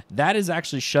 That is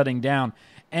actually shutting down.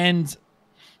 And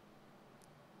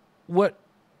what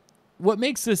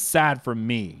makes this sad for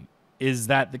me is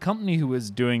that the company who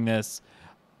is doing this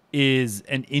is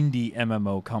an indie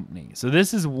MMO company. So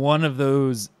this is one of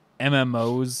those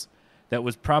MMOs that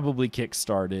was probably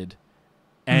kickstarted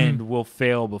and will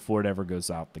fail before it ever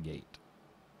goes out the gate.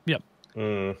 Yep.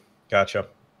 Gotcha.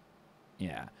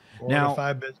 Yeah. 4 to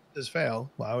 5 businesses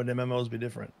fail. Why would MMOs be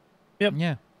different? Yep.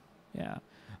 Yeah.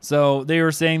 So they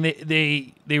were saying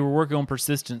they were working on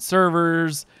persistent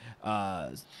servers,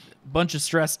 bunch of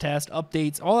stress test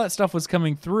updates, all that stuff was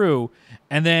coming through,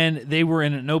 and then they were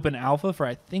in an open alpha for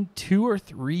I think 2 or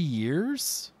 3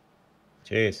 years.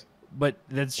 Jeez. But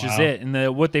that's just it.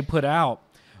 And what they put out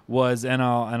was, and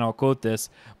I'll quote this,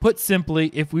 put simply,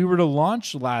 if we were to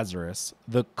launch Lazerus,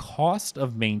 the cost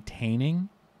of maintaining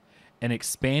and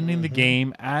expanding the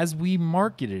game as we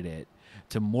marketed it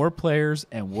to more players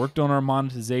and worked on our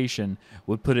monetization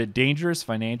would put a dangerous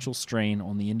financial strain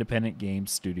on the independent game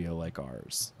studio like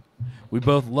ours. We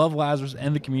both love Lazerus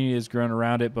and the community has grown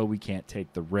around it, but we can't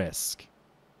take the risk.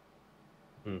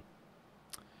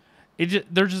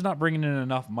 They're just not bringing in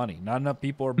enough money. Not enough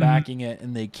people are backing it,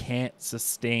 and they can't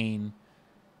sustain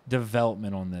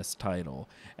development on this title.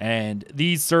 And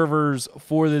these servers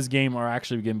for this game are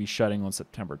actually going to be shutting on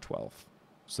September 12th.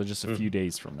 So just a few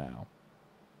days from now.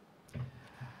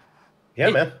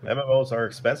 Yeah, man. MMOs are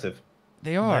expensive.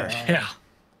 They are. Yeah.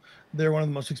 They're one of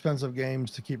the most expensive games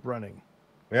to keep running.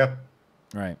 Yeah.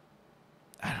 Right.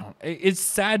 It's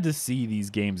sad to see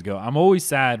these games go. I'm always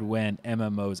sad when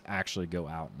MMOs actually go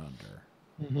out and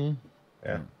under.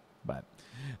 Yeah. But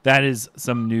that is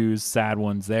some news, sad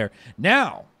ones there.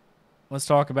 Now, let's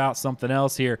talk about something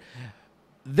else here.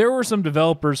 There were some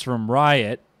developers from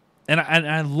Riot, and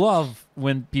I love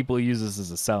when people use this as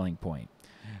a selling point.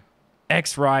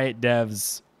 Ex-Riot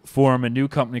devs form a new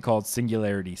company called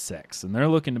Singularity 6, and they're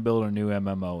looking to build a new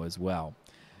MMO as well.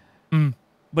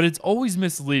 But it's always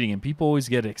misleading, and people always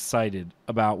get excited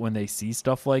about when they see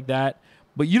stuff like that.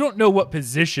 But you don't know what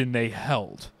position they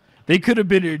held. They could have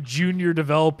been a junior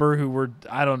developer who were,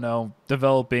 I don't know,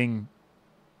 developing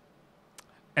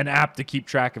an app to keep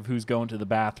track of who's going to the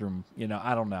bathroom. You know,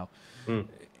 I don't know.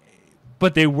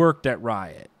 But they worked at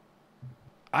Riot.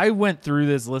 I went through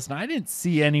this list, and I didn't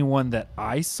see anyone that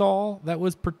I saw that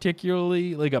was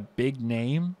particularly like a big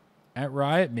name at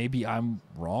Riot. Maybe I'm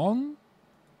wrong.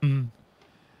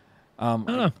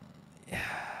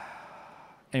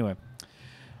 Anyway,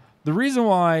 the reason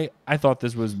why I thought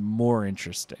this was more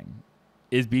interesting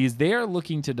is because they are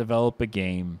looking to develop a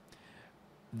game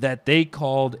that they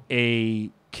called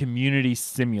a community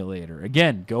simulator.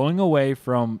 Again, going away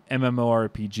from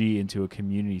MMORPG into a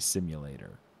community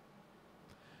simulator.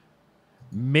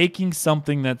 Making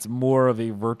something that's more of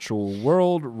a virtual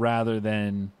world rather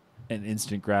than an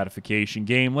instant gratification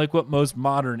game like what most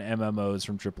modern MMOs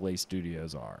from AAA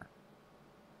studios are.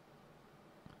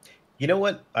 You know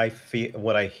what I feel?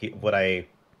 What I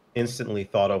instantly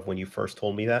thought of when you first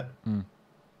told me that?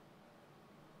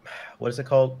 What is it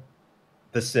called?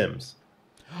 The Sims.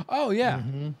 Oh yeah.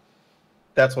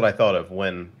 That's what I thought of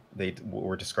when they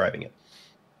were describing it.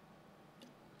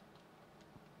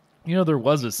 You know, there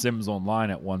was a Sims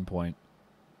Online at one point.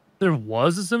 There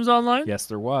was a Sims Online? Yes,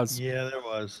 there was. Yeah, there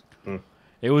was.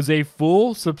 It was a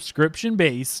full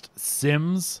subscription-based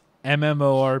Sims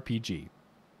MMORPG.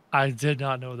 I did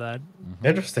not know that.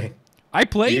 Interesting. I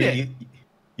played it.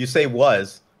 You say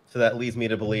was, so that leads me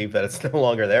to believe that it's no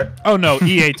longer there. Oh, no.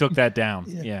 EA took that down.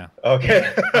 Yeah.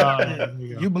 Okay.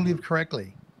 You believe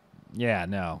correctly. Yeah,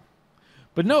 no.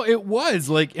 But no, it was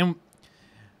like...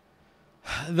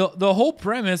 The whole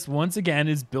premise, once again,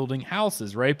 is building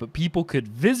houses, right? But people could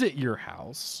visit your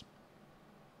house,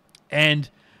 and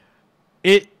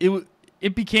it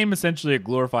became essentially a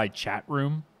glorified chat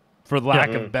room, for lack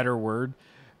of a better word,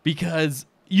 because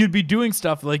you'd be doing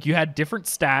stuff like you had different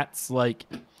stats, like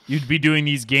you'd be doing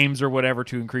these games or whatever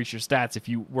to increase your stats. If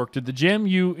you worked at the gym,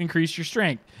 you increased your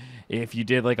strength. If you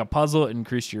did like a puzzle, it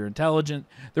increased your intelligence.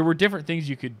 There were different things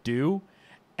you could do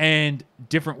and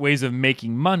different ways of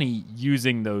making money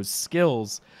using those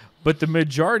skills. But the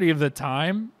majority of the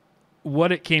time,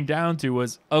 what it came down to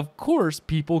was, of course,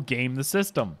 people game the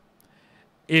system.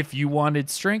 If you wanted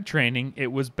strength training,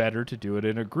 it was better to do it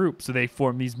in a group. So they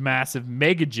formed these massive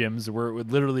mega gyms where it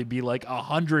would literally be like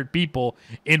 100 people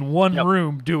in one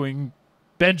room doing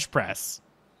bench press.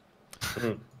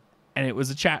 And it was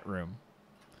a chat room.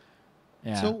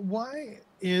 Yeah. So why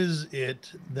is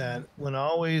it that when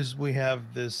always we have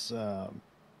this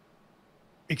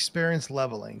experience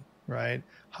leveling, right?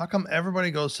 How come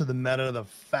everybody goes to the meta the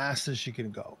fastest you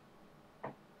can go?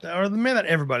 Or maybe not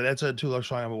everybody, that's a too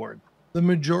strong of a word. The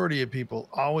majority of people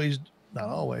always, not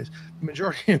always, the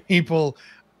majority of people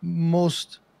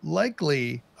most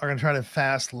likely are going to try to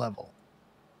fast level.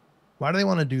 Why do they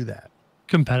want to do that?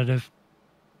 Competitive.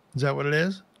 Is that what it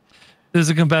is? There's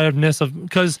a competitiveness of,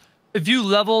 because if you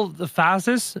level the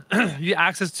fastest, you get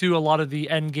access to a lot of the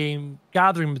end game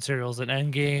gathering materials and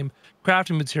end game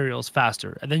crafting materials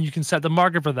faster, and then you can set the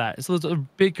market for that. So there's a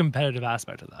big competitive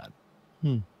aspect of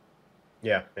that.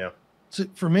 Yeah. So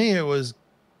for me, it was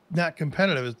not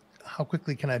competitive. It was how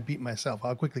quickly can I beat myself?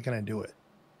 How quickly can I do it?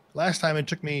 Last time it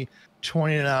took me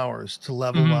 20 hours to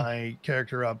level my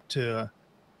character up to,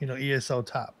 ESO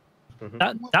top.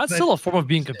 That's still a form of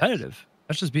being competitive.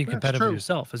 That's just being competitive with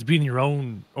yourself. It's beating your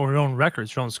own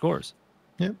records, your own scores.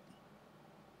 Yep.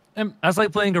 And that's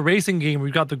like playing a racing game where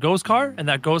you got the ghost car, and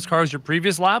that ghost car is your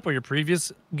previous lap or your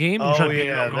previous game. Oh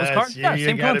yeah, ghost car. yeah, you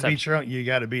same got to concept. beat your own. You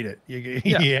got to beat it.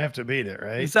 You have to beat it,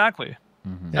 right? Exactly.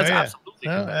 Mhm. That's Yeah, yeah. absolutely.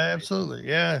 No, competitive. absolutely,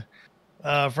 yeah.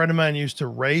 A friend of mine used to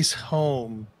race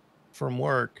home from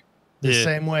work the Yeah.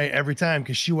 same way every time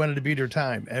because she wanted to beat her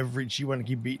time. She wanted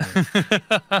to keep beating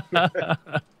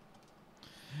it.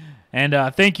 And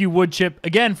thank you, Woodchip,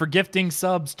 again for gifting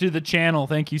subs to the channel.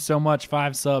 Thank you so much.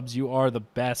 5 subs. You are the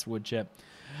best, Woodchip.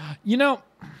 You know,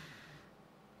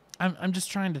 I'm just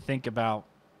trying to think about.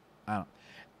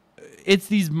 It's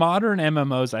these modern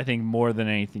MMOs, I think, more than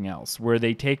anything else, where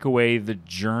they take away the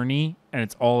journey and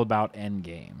it's all about end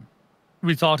game.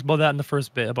 We talked about that in the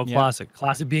first bit about Classic.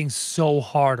 Classic being so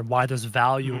hard and why there's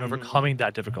value in overcoming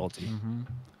that difficulty.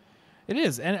 It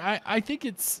is, and I think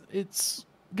it's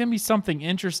gonna be something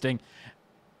interesting.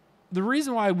 The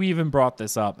reason why we even brought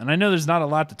this up, and I know there's not a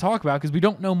lot to talk about because we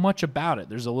don't know much about it.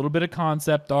 There's a little bit of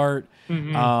concept art.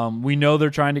 We know they're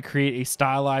trying to create a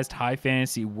stylized high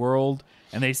fantasy world,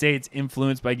 and they say it's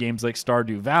influenced by games like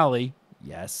Stardew Valley.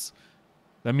 Yes,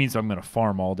 that means I'm gonna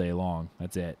farm all day long.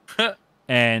 That's it.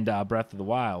 And Breath of the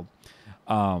Wild.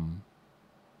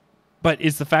 But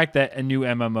it's the fact that a new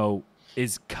MMO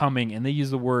is coming, and they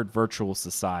use the word virtual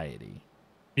society.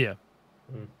 Yeah.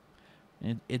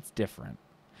 It's different.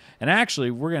 And actually,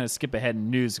 we're going to skip ahead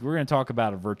in news. We're going to talk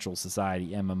about a virtual society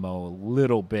MMO a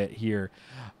little bit here.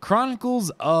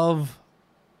 Chronicles of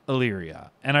Elyria.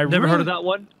 And I Never heard of that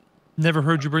one. Never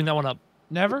heard you bring that one up.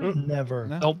 Never? Never.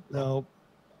 No? Nope.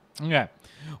 Okay.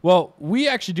 Well, we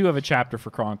actually do have a chapter for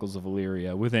Chronicles of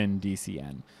Elyria within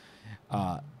DCN.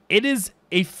 It is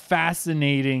a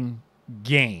fascinating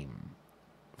game.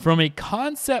 From a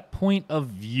concept point of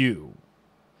view,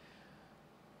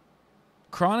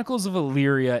 Chronicles of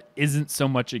Elyria isn't so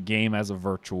much a game as a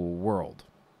virtual world.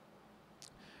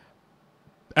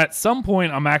 At some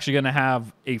point, I'm actually going to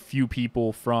have a few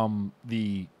people from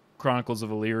the Chronicles of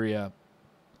Elyria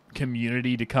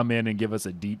community to come in and give us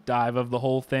a deep dive of the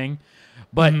whole thing.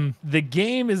 But the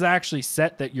game is actually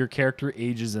set that your character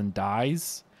ages and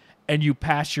dies, and you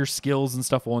pass your skills and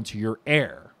stuff on to your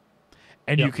heir.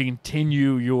 And you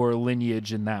continue your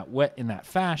lineage in that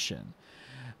fashion.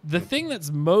 The thing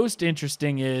that's most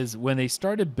interesting is when they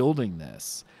started building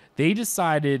this, they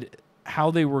decided how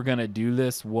they were going to do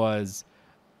this was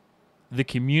the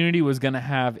community was going to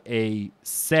have a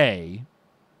say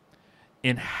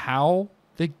in how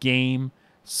the game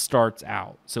starts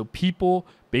out. So people,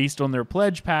 based on their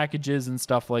pledge packages and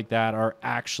stuff like that, are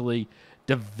actually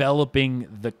developing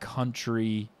the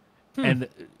country and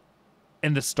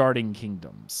the starting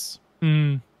kingdoms.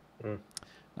 Now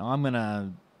I'm going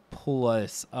to pull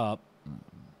us up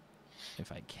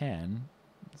if I can.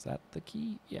 Is that the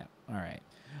key? Yeah. All right.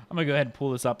 I'm going to go ahead and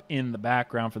pull this up in the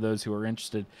background for those who are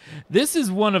interested. This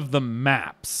is one of the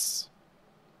maps.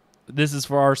 This is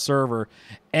for our server.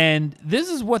 And this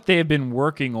is what they have been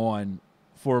working on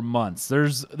for months.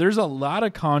 There's a lot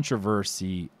of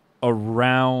controversy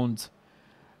around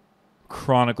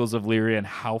Chronicles of Elyria and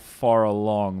how far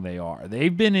along they are.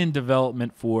 They've been in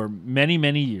development for many,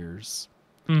 many years.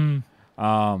 And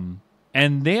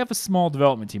they have a small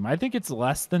development team. I think it's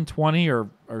less than 20 or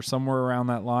somewhere around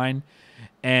that line.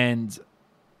 And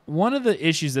one of the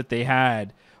issues that they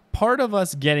had, part of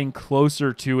us getting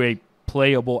closer to a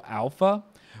playable alpha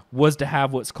was to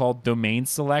have what's called domain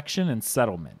selection and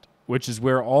settlement, which is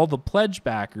where all the pledge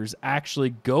backers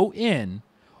actually go in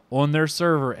on their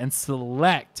server and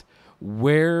select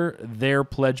where their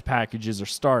pledge packages are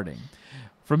starting.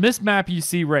 From this map you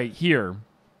see right here,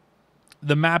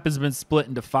 the map has been split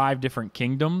into 5 different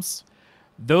kingdoms.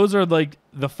 Those are like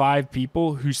the 5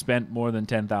 people who spent more than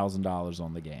 $10,000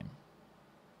 on the game.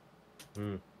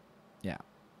 Yeah.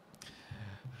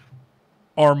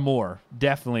 Or more.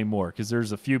 Definitely more. Because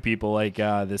there's a few people like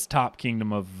this top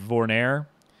kingdom of Vornair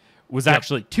was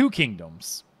actually 2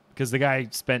 kingdoms. Because the guy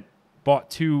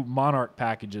bought 2 monarch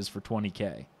packages for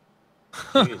 $20K.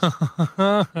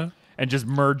 And just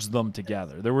merged them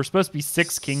together. There were supposed to be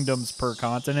 6 kingdoms per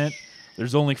continent.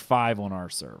 There's only 5 on our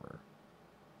server.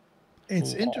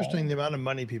 It's interesting the amount of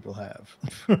money people have.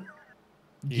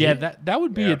 Yeah, that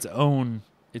would be its own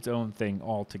thing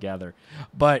altogether.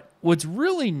 But what's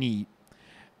really neat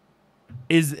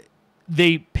is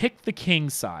they picked the king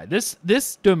side.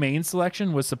 This domain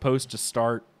selection was supposed to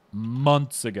start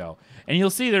months ago. And you'll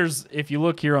see if you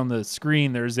look here on the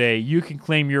screen, there's you can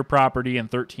claim your property in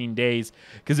 13 days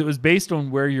because it was based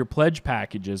on where your pledge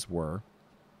packages were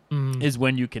is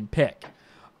when you can pick.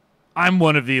 I'm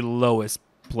one of the lowest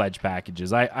pledge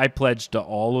packages. I pledged to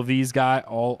all of these guys,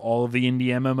 all of the indie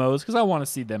MMOs because I want to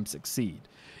see them succeed.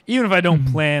 even if I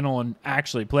don't plan on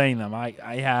actually playing them.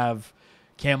 I have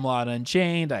Camelot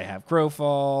Unchained, I have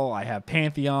Crowfall, I have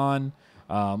Pantheon,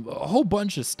 a whole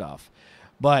bunch of stuff.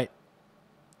 But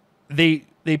they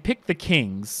picked the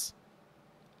kings,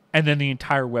 and then the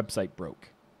entire website broke.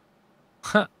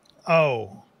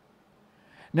 Oh.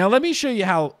 Now let me show you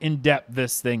how in-depth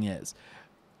this thing is.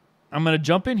 I'm going to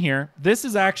jump in here. This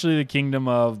is actually the kingdom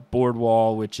of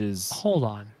Boardwall, which is... Hold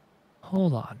on.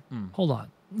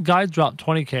 Guys dropped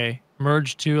 20K,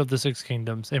 merged 2 of the 6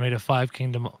 kingdoms. They made a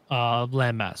 5-kingdom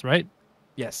landmass, right?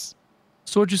 Yes.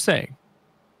 So what you're saying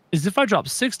is if I drop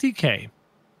 60K,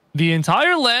 the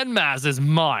entire landmass is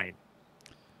mine.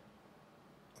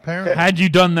 Apparently. Had you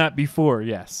done that before,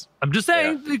 yes. I'm just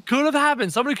saying it could have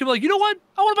happened. Somebody could be like, you know what?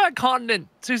 I want to buy a continent.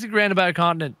 60 grand to buy a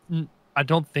continent. I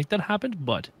don't think that happened,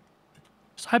 but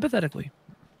just hypothetically.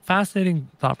 Fascinating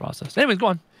thought process. Anyways, go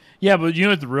on. Yeah, but you know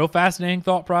what the real fascinating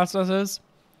thought process is?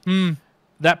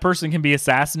 That person can be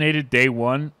assassinated day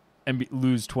one and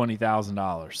lose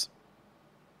 $20,000.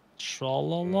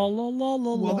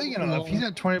 Well, if he's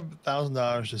got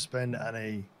 $20,000 to spend on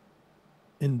a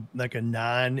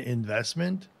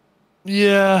non-investment,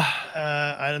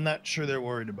 I'm not sure they're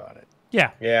worried about it. Yeah.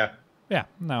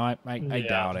 No, I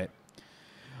doubt it.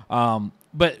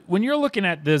 But when you're looking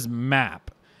at this map,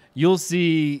 you'll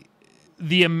see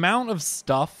the amount of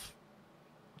stuff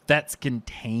that's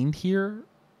contained here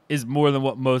is more than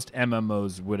what most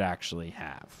MMOs would actually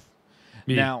have.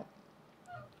 Yeah. Now,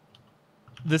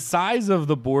 the size of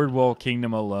the Boardwall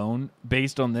Kingdom alone,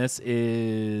 based on this,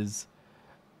 is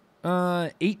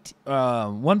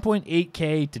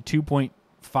 1.8K to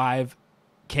 2.5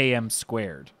 km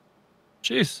squared.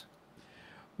 Jeez.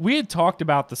 We had talked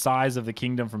about the size of the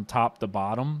kingdom from top to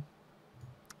bottom,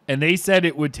 and they said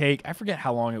it would take, I forget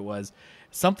how long it was,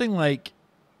 something like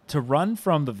to run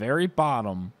from the very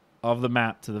bottom of the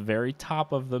map to the very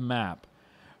top of the map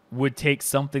would take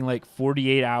something like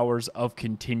 48 hours of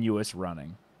continuous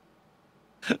running.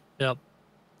 Yep.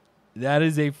 That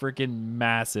is a freaking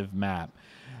massive map.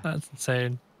 That's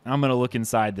insane. I'm going to look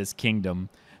inside this kingdom.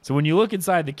 So when you look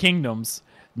inside the kingdoms,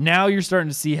 now you're starting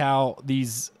to see how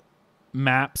these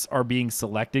maps are being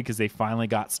selected because they finally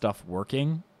got stuff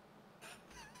working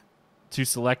to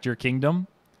select your kingdom.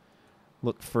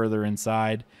 Look further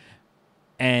inside.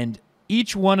 And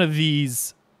each one of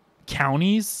these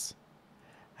counties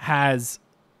has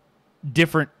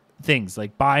different things.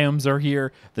 Like biomes are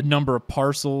here, the number of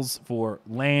parcels for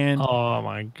land. Oh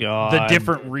my God. The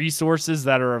different resources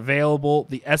that are available,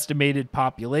 the estimated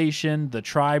population, the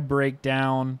tribe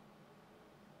breakdown.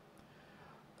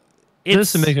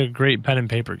 This would make a great pen and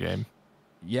paper game.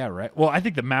 Yeah, right. Well, I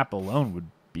think the map alone would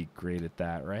be great at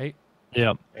that, right?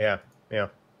 Yep. Yeah.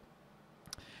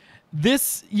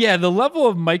 The level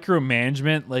of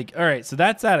micromanagement, like, all right, so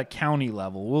that's at a county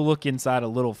level. We'll look inside a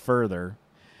little further.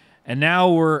 And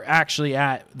now we're actually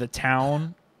at the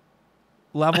town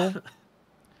level,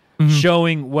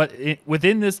 showing what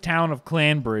within this town of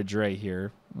Clanbridge right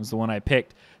here was the one I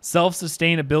picked.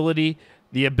 Self-sustainability,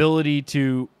 the ability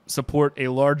to support a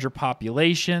larger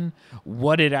population,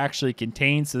 what it actually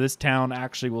contains. So this town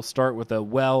actually will start with a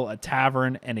well, a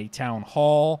tavern, and a town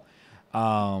hall.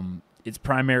 Its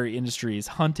primary industry is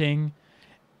hunting.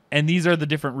 And these are the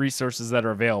different resources that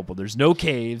are available. There's no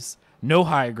caves, no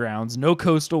high grounds, no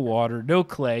coastal water, no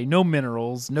clay, no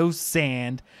minerals, no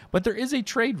sand, but there is a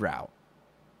trade route.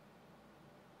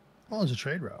 Oh, there's a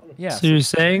trade route. Yeah. So you're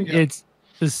saying it's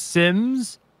The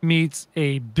Sims meets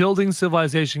a building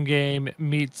civilization game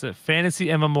meets a fantasy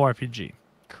MMORPG.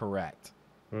 Correct.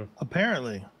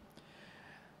 Apparently.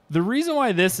 The reason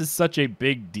why this is such a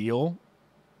big deal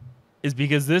is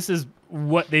because this is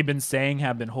what they've been saying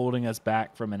have been holding us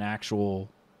back from an actual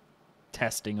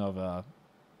testing of a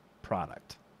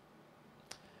product.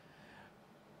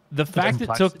 The fact it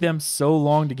took them so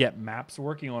long to get maps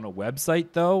working on a website,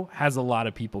 though, has a lot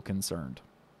of people concerned.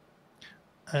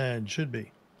 And should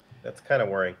be. That's kind of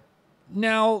worrying.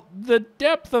 Now, the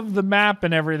depth of the map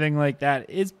and everything like that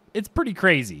is it's pretty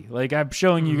crazy. Like I'm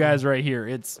showing you guys right here.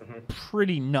 It's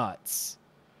pretty nuts.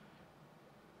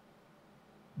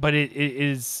 But it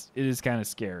is kind of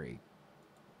scary.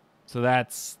 So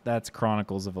that's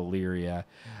Chronicles of Elyria.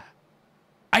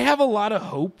 I have a lot of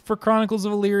hope for Chronicles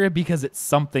of Elyria because it's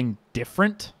something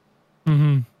different.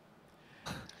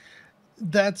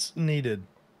 That's needed.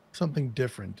 Something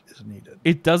different is needed.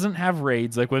 It doesn't have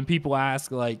raids. Like when people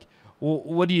ask, like, well,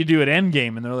 what do you do at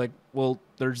endgame? And they're like, well,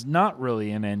 there's not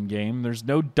really an endgame. There's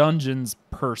no dungeons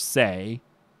per se.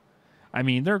 I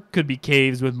mean, there could be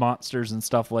caves with monsters and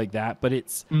stuff like that, but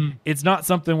it's not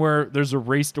something where there's a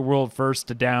race to world first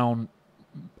to down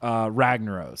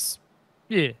Ragnaros.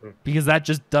 Yeah. because that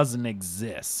just doesn't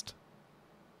exist.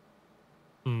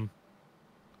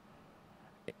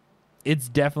 It's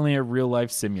definitely a real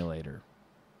life simulator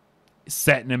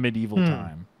set in a medieval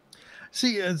time.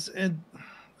 See, I don't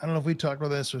know if we talked about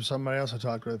this or somebody else I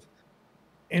talked with.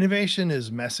 Innovation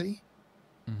is messy.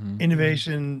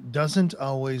 Innovation doesn't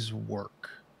always work.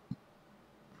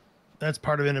 That's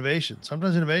part of innovation.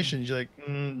 Sometimes innovation, you're like,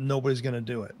 nobody's going to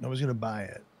do it. Nobody's going to buy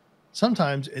it.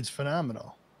 Sometimes it's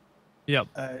phenomenal. Yep.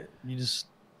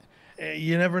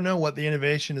 You never know what the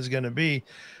innovation is going to be.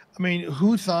 I mean,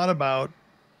 who thought about,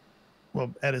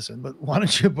 well, Edison, but why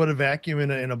don't you put a vacuum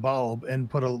in a bulb and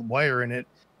put a wire in it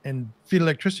and feed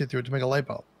electricity through it to make a light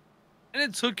bulb? And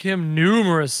it took him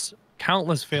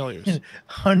countless failures.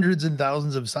 Hundreds and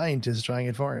thousands of scientists trying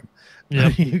it for him.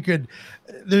 Yeah.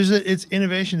 It's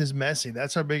innovation is messy.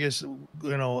 That's our biggest,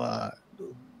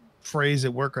 phrase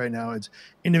at work right now. It's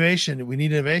innovation. We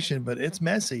need innovation, but it's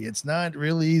messy. It's not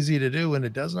really easy to do, and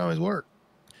it doesn't always work.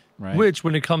 Right. Which,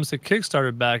 when it comes to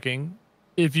Kickstarter backing,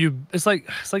 it's like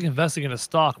investing in a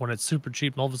stock when it's super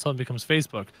cheap and all of a sudden becomes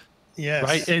Facebook. Yes.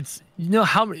 Right. It's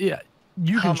how many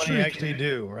actually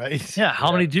do, right? Yeah.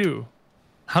 How many do?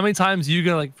 How many times are you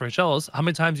gonna, like for Cellos, how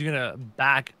many times are you gonna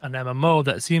back an MMO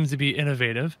that seems to be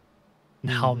innovative,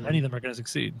 and how many of them are gonna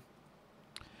succeed?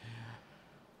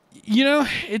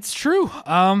 It's true.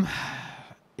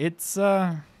 It's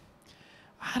I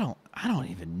don't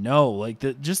even know,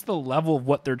 like just the level of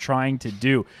what they're trying to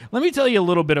do. Let me tell you a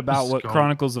little bit about what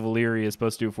Chronicles of Elyria is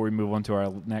supposed to do before we move on to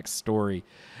our next story.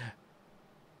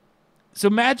 So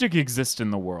magic exists in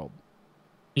the world.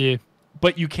 Yeah.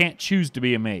 But you can't choose to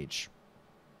be a mage.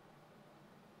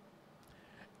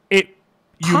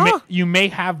 You may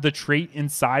have the trait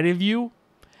inside of you,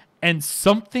 and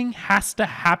something has to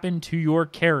happen to your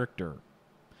character.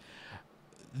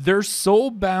 Their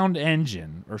soulbound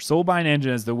engine, or soulbind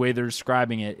engine is the way they're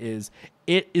describing it, is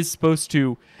supposed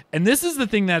to, and this is the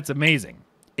thing that's amazing,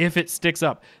 if it sticks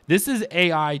up. This is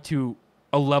AI to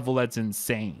a level that's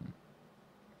insane.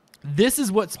 This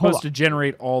is what's supposed to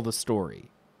generate all the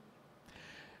story.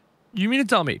 You mean to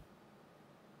tell me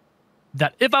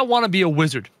that if I want to be a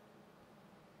wizard,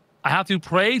 I have to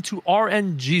pray to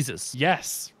RN Jesus?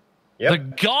 Yes. Yep. The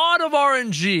god of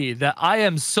RNG, that I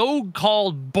am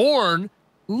so-called born,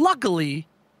 luckily,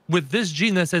 with this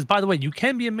gene that says, by the way, you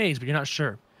can be a mage, but you're not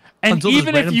sure. And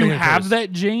even if you have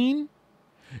that gene,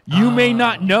 you may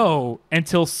not know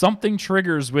until something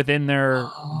triggers within their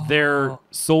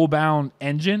soulbound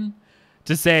engine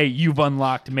to say you've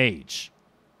unlocked mage.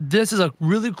 This is a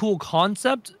really cool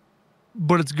concept,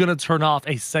 but it's going to turn off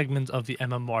a segment of the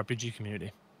MMORPG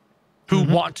community who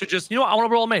want to just, I want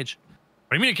to roll a mage.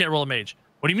 What do you mean you can't roll a mage?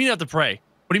 What do you mean you have to pray?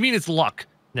 What do you mean it's luck?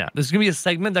 Yeah, there's going to be a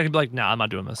segment that could be like, nah, I'm not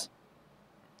doing this.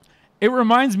 It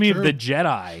reminds me of the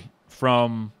Jedi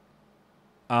from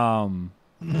the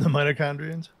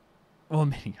mitochondrians. Well,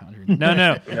 mitochondrians.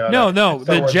 No.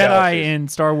 The Jedi Galaxies. in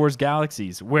Star Wars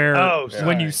Galaxies, where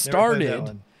when you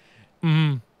started,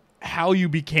 how you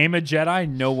became a Jedi,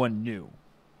 no one knew.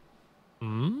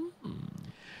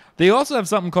 They also have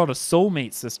something called a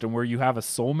soulmate system, where you have a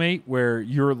soulmate where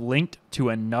you're linked to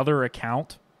another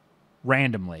account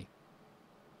randomly.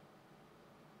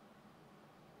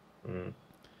 And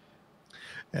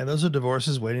those are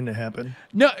divorces waiting to happen.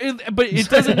 No, but it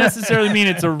doesn't necessarily mean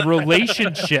it's a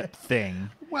relationship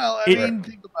thing. Well, I mean,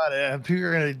 think about it. I'm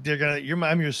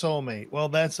your soulmate. Well,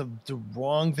 that's the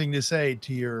wrong thing to say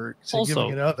to your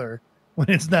significant other when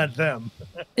it's not them.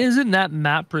 Isn't that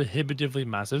map prohibitively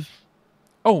massive?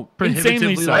 Oh,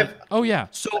 insanely so. Oh, yeah.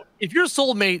 So if your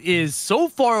soulmate is so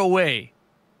far away,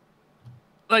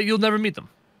 like you'll never meet them.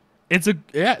 It's a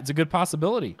good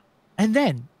possibility. And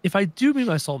then if I do meet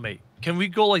my soulmate, can we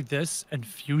go like this and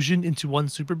fusion into one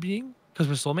super being because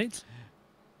we're soulmates?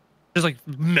 Just like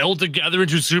meld together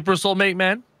into super soulmate,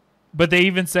 man. But they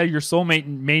even said your soulmate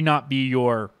may not be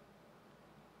your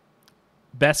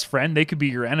best friend. They could be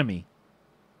your enemy.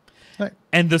 Right.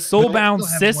 And the soulbound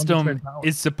system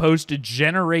is supposed to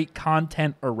generate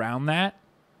content around that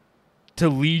to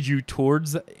lead you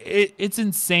towards it. It's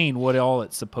insane what all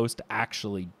it's supposed to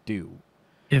actually do.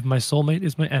 If my soulmate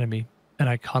is my enemy and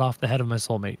I cut off the head of my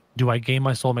soulmate, do I gain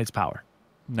my soulmate's power?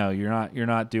 No, you're not. You're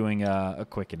not doing a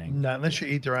quickening. Not unless you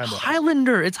eat their eyeball.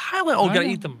 Highlander. It's Highlander. Oh, gotta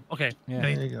eat them. Okay. Yeah. There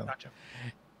you go. Gotcha.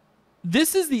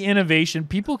 This is the innovation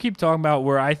people keep talking about,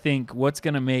 where I think what's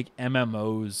going to make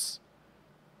MMOs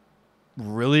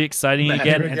really exciting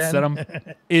again and set them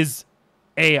is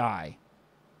AI.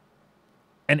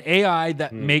 An AI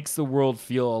that makes the world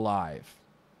feel alive.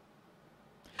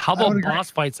 How about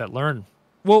boss fights that learn?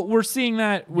 Well, we're seeing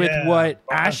that with what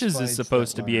Ashes is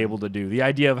supposed to be able to do. The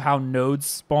idea of how nodes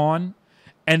spawn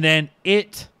And then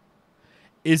it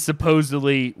is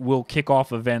supposedly will kick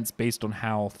off events based on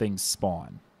how things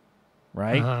spawn,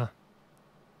 right?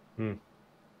 Uh-huh.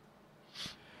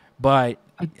 But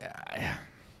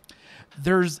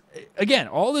there's, again,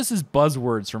 all this is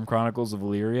buzzwords from Chronicles of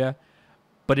Elyria.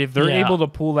 But if they're able to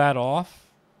pull that off,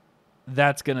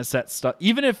 that's going to set stuff.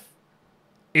 Even if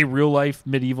a real-life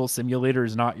medieval simulator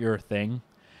is not your thing,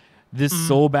 this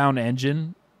soulbound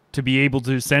engine, to be able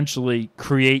to essentially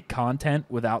create content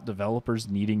without developers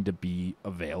needing to be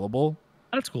available,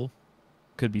 That's cool.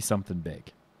 could be something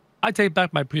big. I take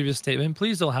back my previous statement.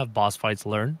 Please don't have boss fights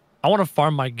learn. I want to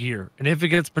farm my gear. And if it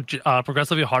gets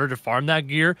progressively harder to farm that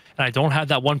gear, and I don't have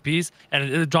that one piece, and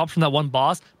it drops from that one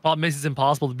boss, probably makes it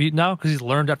impossible to beat now because he's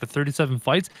learned after 37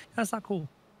 fights, that's not cool.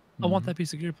 I want that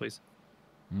piece of gear, please.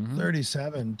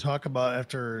 37. Talk about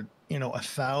after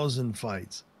 1,000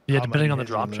 fights. Yeah, How depending many on the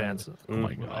hits drop there? chance. Oh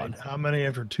my god. Right? How many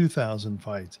after 2,000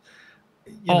 fights?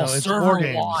 It's server war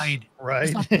games, wide,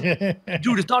 right?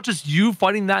 Dude, it's not just you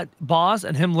fighting that boss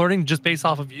and him learning just based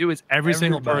off of you. It's every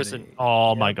single person. Everybody.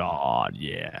 Oh my god,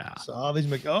 yeah. So all these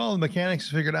the mechanics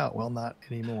figured out. Well, not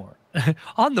anymore.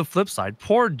 On the flip side,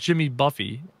 poor Jimmy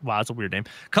Buffy, wow, that's a weird name,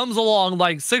 comes along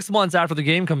like 6 months after the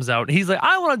game comes out. And he's like,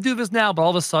 I want to do this now. But all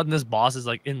of a sudden, this boss is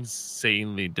like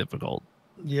insanely difficult.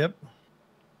 Yep.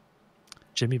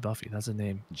 Jimmy Buffy, that's a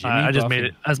name. Jimmy I just Buffy. made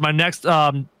it as my next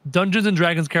Dungeons and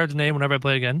Dragons character name whenever I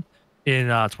play again in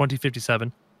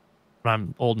 2057 when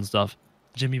I'm old and stuff.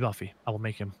 Jimmy Buffy, I will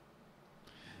make him.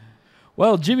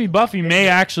 Well, Jimmy Buffy may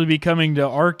actually be coming to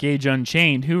ArcheAge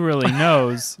Unchained. Who really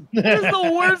knows? That is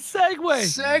the worst segue.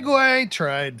 Segue.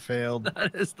 Tried, failed.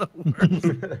 That is the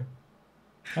worst.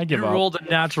 I give You up. rolled a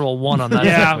natural 1 on that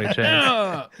Yeah. segue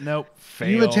chance. Nope. Fail.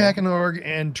 You attack an org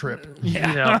and trip.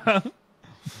 Yeah.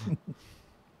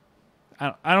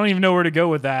 I don't even know where to go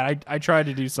with that. I tried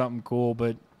to do something cool,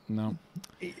 but no.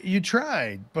 You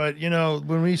tried, but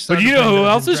when we But started. you know playing who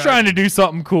else Dungeons is and trying to do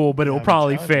something cool, but it will I'm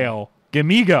probably telling you. fail?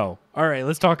 Gamigo. All right,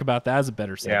 let's talk about that as a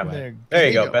better Yeah. segue. There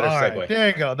you go, better All right, segue. there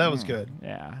you go. That was good.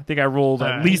 Yeah, I think I rolled at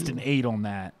All right. least an 8 on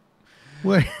that.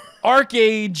 Wait.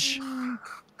 ArcheAge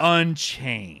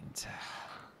Unchained.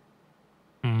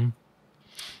 Mhm.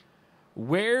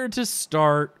 Where to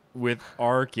start with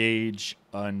ArcheAge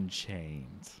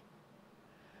Unchained?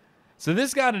 So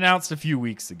this got announced a few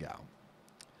weeks ago.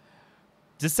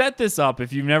 To set this up,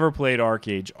 if you've never played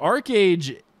ArcheAge,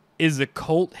 ArcheAge is a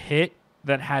cult hit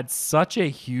that had such a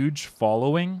huge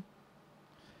following,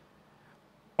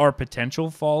 or potential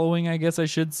following, I guess I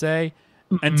should say,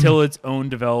 until its own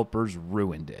developers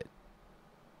ruined it.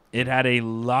 It had a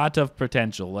lot of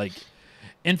potential. Like,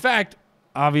 in fact,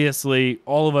 obviously,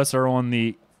 all of us are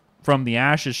from the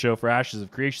Ashes show for Ashes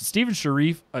of Creation. Stephen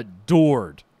Sharif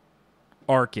adored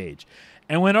ArcheAge.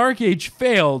 And when ArcheAge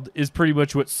failed is pretty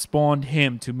much what spawned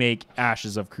him to make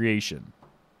Ashes of Creation.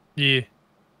 Yeah.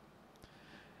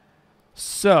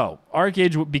 So,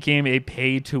 ArcheAge became a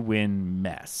pay-to-win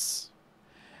mess.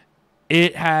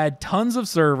 It had tons of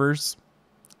servers,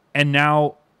 and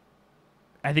now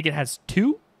I think it has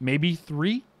 2, maybe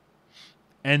 3,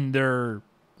 and they're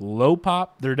low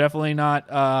pop. They're definitely not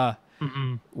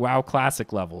WoW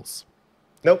Classic levels.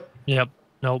 Nope. Yep.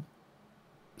 Nope.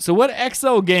 So what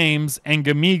XL Games and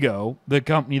Gamigo, the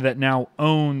company that now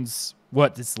owns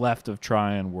what is left of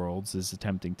Trion Worlds, is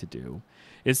attempting to do,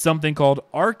 is something called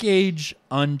ArcheAge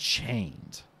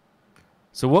Unchained.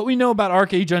 So what we know about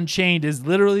ArcheAge Unchained is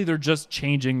literally they're just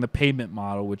changing the payment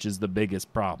model, which is the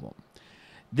biggest problem.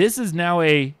 This is now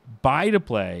a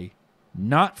buy-to-play,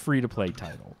 not free-to-play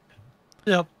title.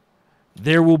 Yep.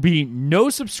 There will be no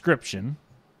subscription,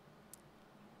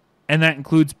 and that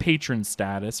includes patron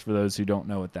status, for those who don't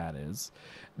know what that is.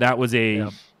 That was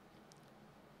a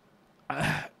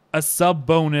sub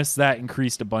bonus that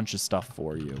increased a bunch of stuff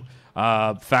for you.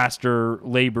 Faster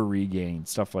labor regain,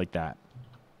 stuff like that.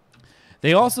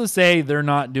 They also say they're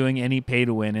not doing any pay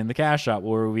to win in the cash shop,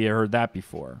 where we heard that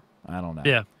before. I don't know.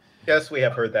 Yeah. Yes, we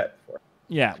have heard that before.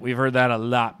 Yeah, we've heard that a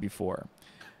lot before.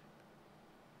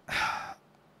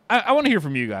 I want to hear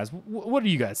from you guys. What do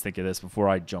you guys think of this before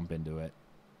I jump into it?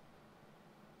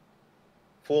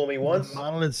 Fool me once. The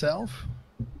model itself.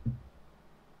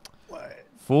 What?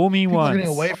 Fool me People once. are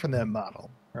getting away from that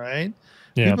model, right?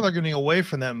 Yeah. People are getting away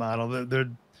from that model.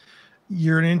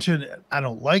 You're into. I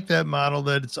don't like that model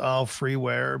that it's all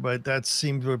freeware, but that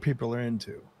seems what people are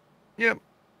into. Yep.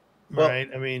 Well, Right.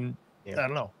 I mean, yeah. I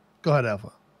don't know. Go ahead,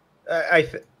 Alpha.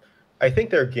 I think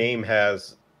their game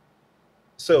has.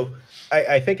 So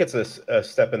I think it's a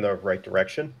step in the right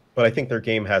direction, but I think their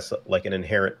game has like an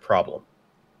inherent problem.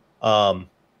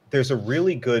 There's a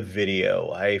really good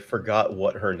video. I forgot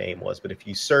what her name was, but if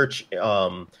you search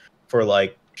for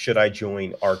like, should I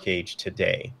join ArcheAge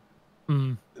today?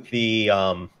 Mm. The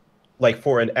like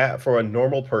for a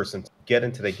normal person to get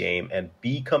into the game and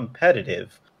be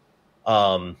competitive,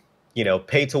 you know,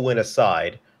 pay to win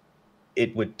aside,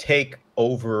 it would take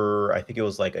over, I think it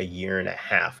was like a year and a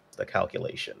half, the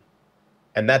calculation.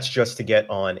 And that's just to get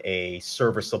on a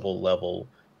serviceable level,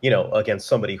 you know, against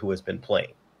somebody who has been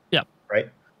playing. Yeah. Right?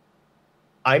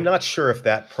 I'm not sure if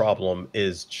that problem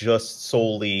is just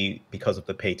solely because of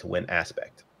the pay-to-win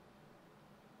aspect.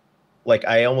 Like,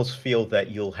 I almost feel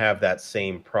that you'll have that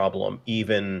same problem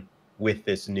even with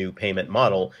this new payment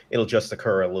model. It'll just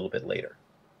occur a little bit later.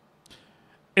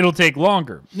 It'll take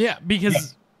longer. Yeah,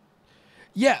 because...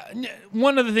 Yeah,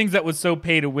 one of the things that was so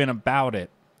pay-to-win about it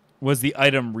was the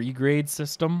item regrade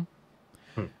system,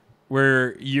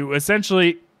 where you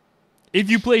essentially, if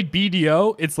you played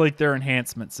BDO, it's like their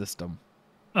enhancement system.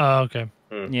 Oh, okay.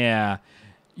 Yeah.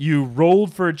 You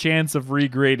rolled for a chance of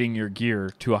regrading your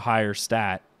gear to a higher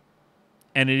stat,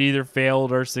 and it either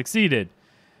failed or succeeded.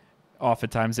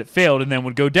 Oftentimes it failed and then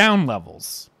would go down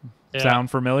levels. Yeah. Sound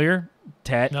familiar?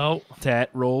 No. Tet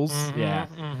rolls. Yeah.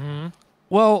 Mm-hmm.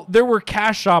 Well, there were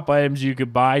cash shop items you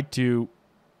could buy to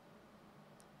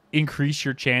increase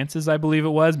your chances, I believe it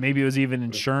was. Maybe it was even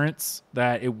insurance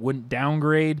that it wouldn't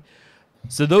downgrade.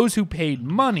 So those who paid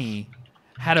money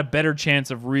had a better chance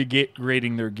of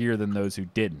regrading their gear than those who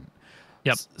didn't.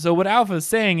 Yep. So what Alpha is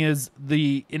saying is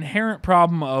the inherent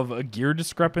problem of a gear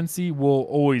discrepancy will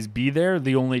always be there.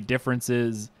 The only difference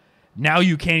is now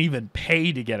you can't even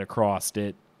pay to get across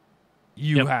it.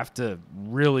 You have to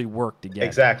really work to get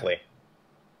Exactly.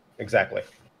 Exactly.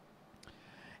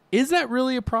 Is that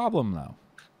really a problem, though?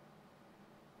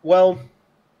 Well,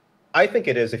 I think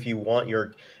it is if you want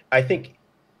your... I think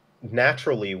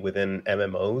naturally within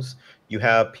MMOs, you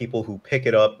have people who pick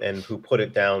it up and who put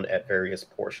it down at various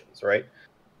portions, right?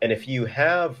 And if you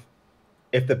have...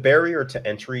 If the barrier to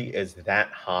entry is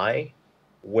that high,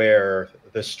 where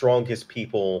the strongest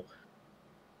people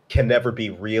can never be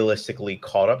realistically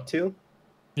caught up to,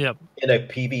 Yep. in a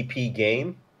PvP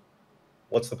game,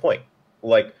 what's the point?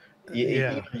 Like,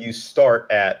 Yeah. you start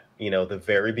at, you know, the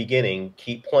very beginning,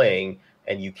 keep playing,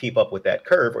 and you keep up with that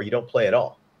curve, or you don't play at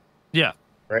all. Yeah.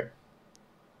 Right?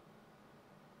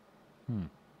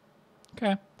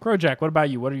 Okay. Crojack, what about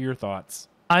you? What are your thoughts?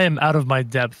 I am out of my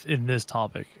depth in this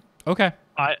topic. Okay.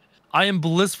 I am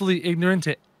blissfully ignorant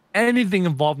to anything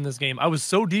involved in this game. I was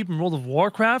so deep in World of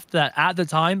Warcraft that at the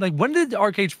time, like, when did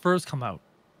ArcheAge first come out?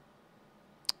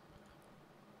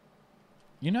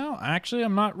 You know, actually,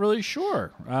 I'm not really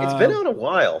sure. It's been out a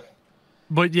while.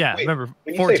 But yeah, Wait, remember,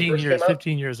 when you say 14 first years, came out?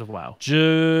 15 years of WoW.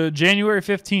 January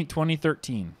 15th,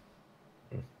 2013.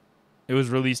 It was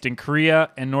released in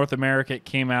Korea and North America. It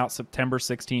came out September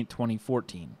 16th,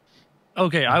 2014.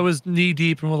 Okay, I was knee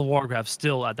deep in World of Warcraft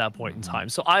still at that point in time.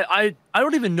 So I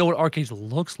don't even know what ArcheAge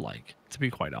looks like, to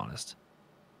be quite honest.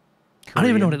 I don't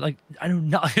even know what it like. I know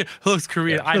not. It looks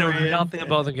Korean. Yeah, I know Korean. nothing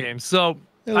about the game. So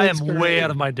It I am looks way Korean. out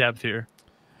of my depth here.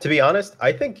 To be honest,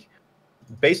 I think,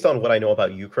 based on what I know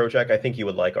about you, Crojack, I think you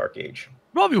would like ArcheAge.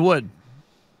 Probably would.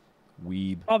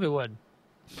 Weeb. Probably would.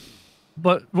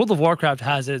 But World of Warcraft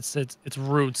has its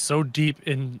roots so deep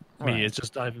in me. Right. It's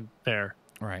just not even fair.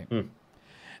 Right. Hmm.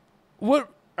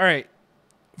 What? All right.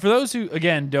 For those who,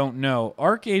 again, don't know,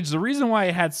 ArcheAge, the reason why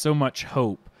it had so much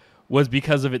hope was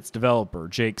because of its developer,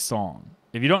 Jake Song.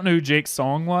 If you don't know who Jake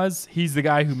Song was, he's the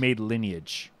guy who made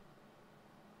Lineage.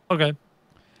 Okay.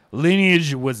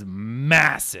 Lineage was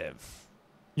massive.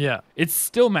 Yeah. It's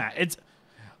still it's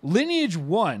Lineage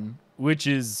 1, which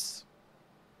is,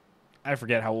 I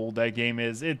forget how old that game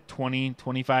is. It's 20,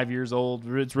 25 years old.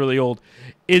 It's really old.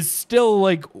 Is still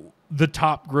like the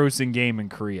top grossing game in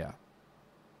Korea.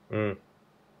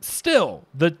 Still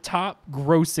the top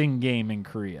grossing game in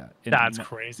Korea. In That's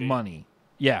crazy. Money.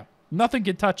 Yeah. Nothing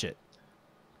could touch it.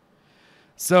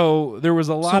 So there was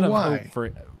a lot of why? hope for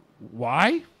it.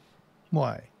 Why?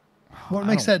 Why? What I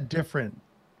makes don't- that different?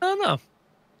 I don't know.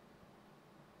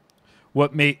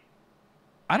 What made...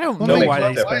 I don't What know makes why that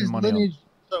they different? spend is money on... Lineage,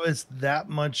 so it's that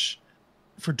much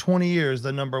for 20 years,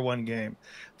 the #1 game.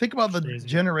 Think about the Crazy.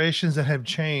 generations that have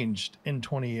changed in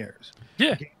 20 years,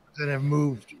 Yeah. that have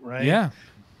moved, right? Yeah.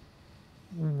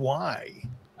 Why?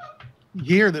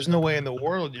 Here, there's no way in the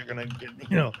world you're going to get,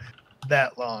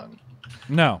 that long.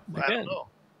 No. I Again. don't know.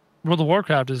 World of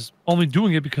Warcraft is only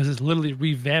doing it because it's literally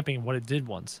revamping what it did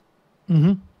once.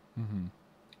 Mm-hmm. Mm-hmm.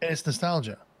 And it's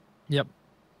nostalgia. Yep.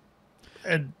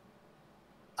 And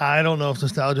I don't know if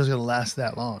nostalgia is going to last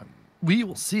that long. We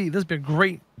will see. This would be a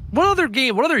great. What other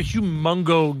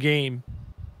humongo game,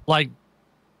 like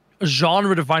a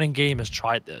genre defining game, has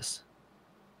tried this?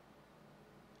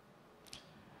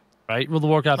 right? World of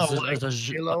Warcraft Oh, is like a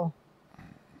Halo?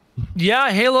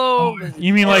 yeah, Halo.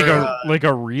 You mean like a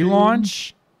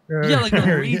relaunch? Yeah, like a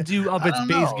redo of I its don't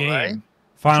base know, game. right?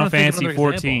 Final trying to think of Fantasy another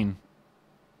 14.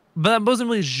 But that wasn't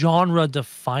really genre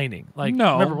defining. Like,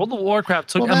 No. remember, World of Warcraft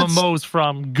took Well, that's- MMOs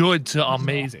from good to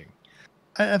amazing.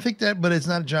 I think that, but it's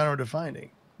not genre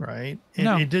defining, right?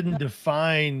 No. It didn't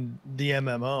define the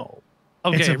MMO.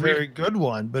 Okay, It's a very good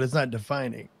one, but it's not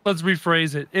defining. let's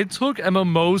rephrase it. It took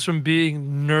MMOs from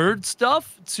being nerd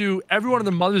stuff to everyone and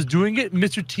their mothers doing it.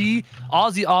 Mr. T,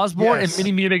 Ozzy Osbourne, Yes. and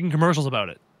Mini Me making commercials about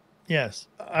it. Yes,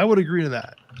 I would agree to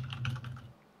that.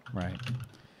 Right.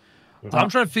 So I'm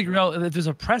trying to figure out if there's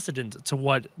a precedent to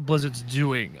what Blizzard's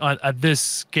doing at this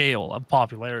scale of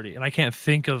popularity, and I can't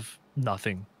think of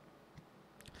nothing.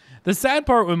 The sad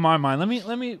part with my mind,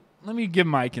 let me give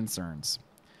my concerns.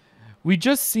 We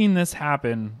just seen this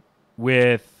happen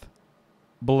with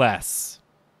Bless.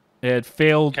 It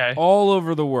failed all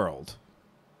over the world.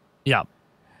 Yeah.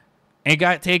 And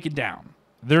got taken down.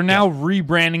 They're now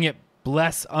rebranding it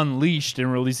Bless Unleashed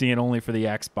and releasing it only for the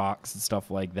Xbox and stuff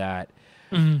like that.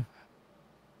 Mhm.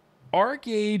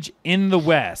 ArcheAge in the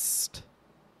West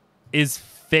is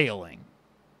failing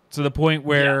to the point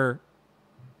where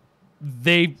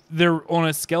they're on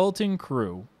a skeleton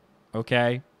crew,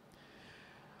 okay?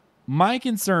 My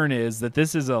concern is that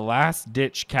this is a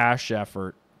last-ditch cash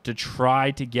effort to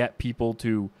try to get people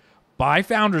to buy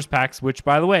Founders Packs, which,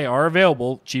 by the way, are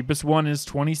available. Cheapest one is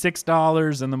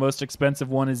 $26, and the most expensive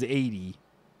one is $80.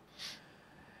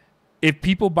 If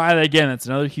people buy that again, it's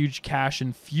another huge cash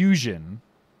infusion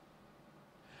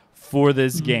for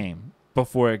this game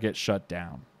before it gets shut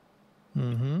down.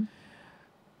 Mm-hmm.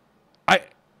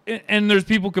 And there's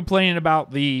people complaining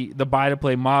about the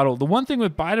buy-to-play model. The one thing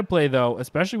with buy-to-play, though,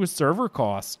 especially with server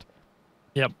cost,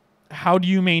 how do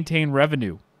you maintain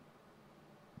revenue?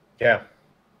 Yeah.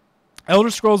 Elder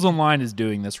Scrolls Online is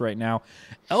doing this right now.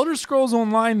 Elder Scrolls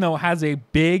Online, though, has a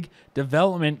big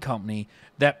development company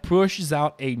that pushes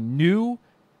out a new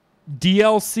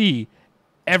DLC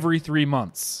every 3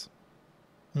 months.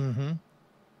 Mm-hmm.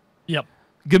 Yep.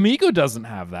 Gamigo doesn't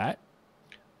have that.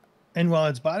 And while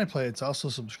it's buy to play, it's also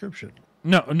subscription.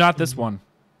 No, not this one.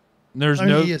 There's I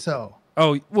mean, no ESO.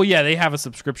 Oh, well, yeah, they have a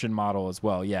subscription model as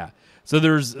well, yeah. So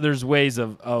there's ways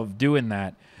of doing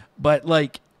that. But,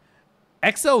 like,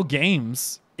 XL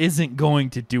Games isn't going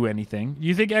to do anything.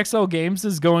 You think XL Games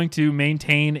is going to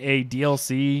maintain a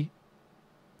DLC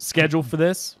schedule for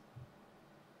this?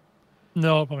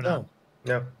 No, probably not.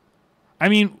 No. I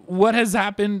mean, what has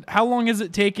happened? How long has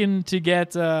it taken to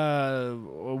get,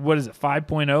 what is it,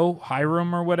 5.0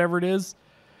 Hiram or whatever it is?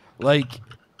 Like,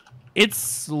 it's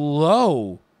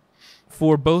slow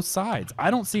for both sides. I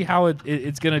don't see how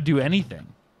it's going to do anything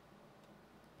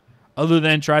other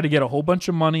than try to get a whole bunch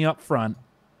of money up front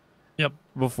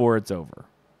before it's over.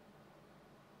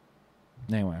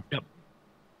 Anyway. Yep.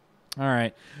 All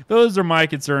right. Those are my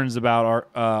concerns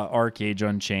about ArcheAge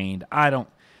Unchained. I don't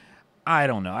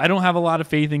know. I don't have a lot of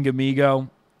faith in Gamigo.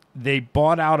 They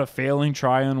bought out a failing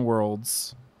Trion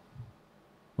Worlds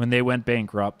when they went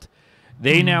bankrupt.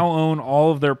 They now own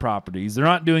all of their properties. They're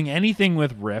not doing anything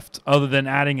with Rift other than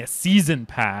adding a season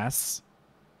pass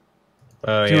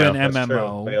to an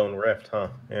MMO. They own Rift, huh?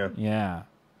 Yeah. Yeah.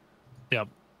 Yep.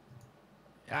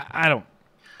 I don't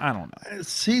know.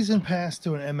 Season pass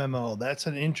to an MMO. That's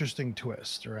an interesting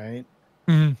twist, right?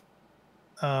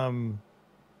 Mm-hmm.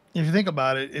 If you think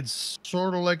about it, it's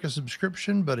sort of like a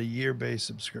subscription, but a year-based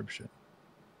subscription.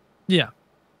 Yeah.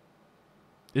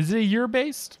 Is it a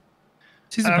year-based?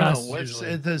 Season I don't pass. know.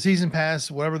 It's the season pass,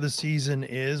 whatever the season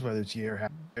is, whether it's year,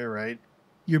 half year, right?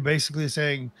 You're basically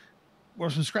saying we're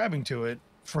subscribing to it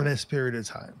for this period of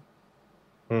time.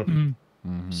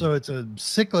 Mm-hmm. So it's a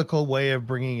cyclical way of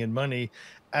bringing in money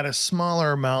at a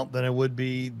smaller amount than it would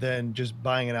be than just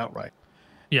buying it outright.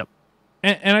 Yep.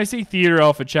 And I see Theater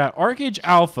Alpha chat. ArcheAge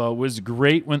Alpha was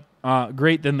great when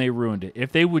great, then they ruined it.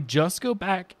 If they would just go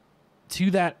back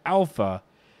to that alpha,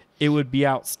 it would be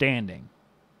outstanding.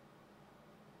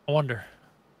 I wonder.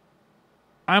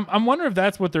 I'm wondering if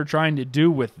that's what they're trying to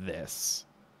do with this.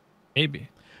 Maybe.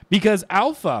 Because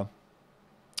alpha,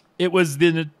 it was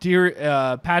the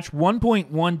patch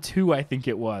 1.12, I think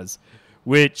it was,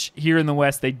 which here in the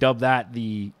West they dubbed that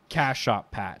the cash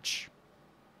shop patch.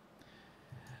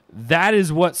 That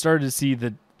is what started to see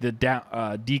the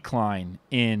decline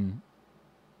in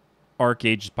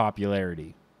ArcheAge's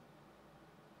popularity.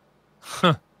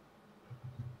 Huh.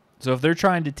 So if they're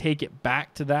trying to take it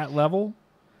back to that level,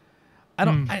 I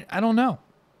don't know.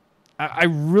 I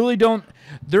really don't.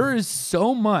 There is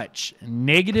so much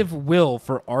negative will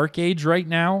for ArcheAge right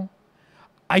now.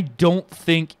 I don't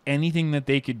think anything that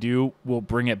they could do will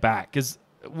bring it back. Because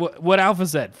what Alpha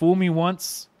said, fool me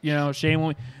once, shame on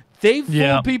me. They've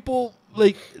fooled people,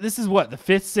 like, this is what, the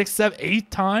 5th, 6th, 7th, 8th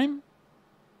time?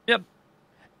 Yep.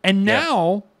 And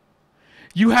now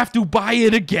you have to buy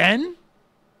it again?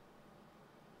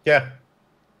 Yeah.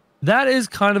 That is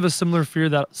kind of a similar fear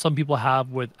that some people have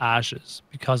with Ashes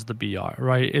because of the BR,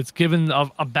 right? It's given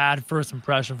a bad first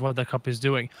impression of what the company is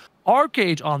doing.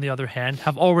 ArcheAge, on the other hand,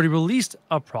 have already released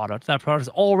a product. That product has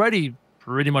already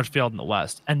pretty much failed in the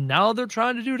West. And now they're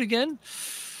trying to do it again?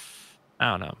 I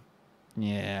don't know.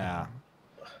 Yeah.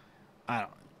 I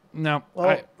don't know.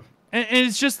 Well, and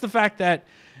it's just the fact that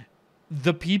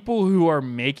the people who are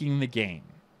making the game,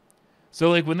 so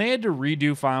like when they had to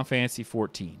redo Final Fantasy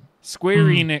 14, Square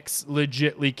Enix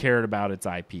legitly cared about its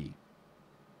IP.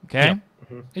 Okay?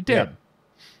 Yeah. It did.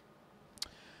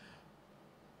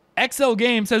 XL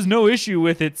Games has no issue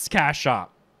with its cash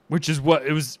shop, which is what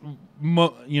it was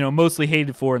mostly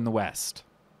hated for in the West.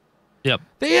 Yep.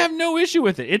 They have no issue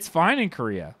with it. It's fine in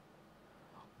Korea.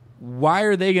 Why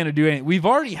are they going to do anything? We've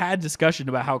already had discussion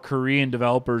about how Korean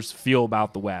developers feel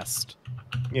about the West.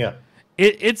 Yeah.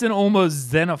 It's an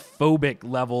almost xenophobic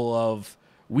level of,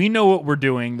 we know what we're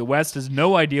doing. The West has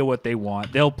no idea what they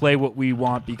want. They'll play what we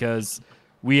want because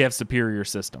we have superior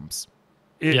systems.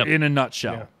 In a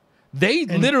nutshell. Yeah. They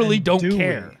literally don't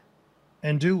care.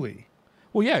 And do we?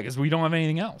 Well, yeah, because we don't have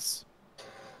anything else.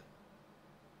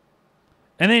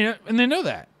 And they know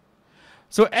that.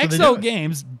 So XL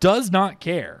Games does not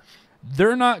care.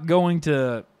 They're not going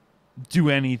to do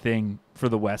anything for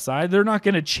the West Side. They're not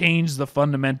going to change the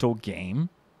fundamental game.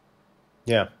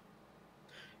 Yeah.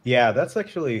 Yeah, that's a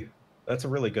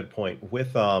really good point.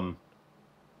 With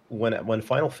when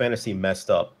Final Fantasy messed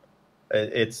up,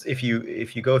 it's if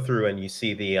you go through and you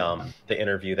see the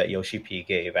interview that Yoshi P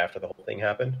gave after the whole thing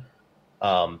happened,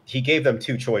 he gave them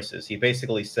two choices. He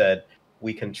basically said,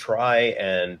 we can try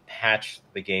and patch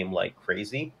the game like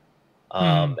crazy,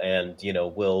 and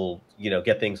we'll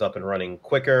get things up and running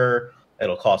quicker.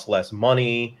 It'll cost less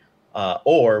money,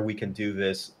 or we can do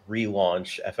this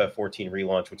relaunch, FF14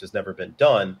 relaunch, which has never been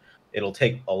done. It'll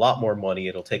take a lot more money.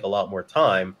 It'll take a lot more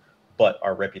time, but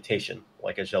our reputation,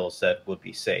 like Angelo said, would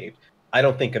be saved. I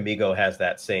don't think Amigo has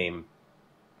that same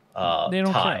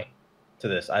tie to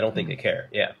this. I don't think they care.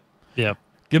 Yeah. Yeah.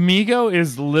 Gamigo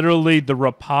is literally the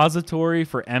repository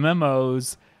for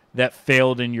MMOs that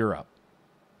failed in Europe.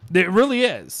 It really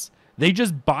is. They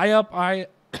just buy up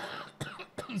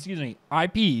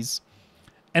IPs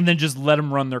and then just let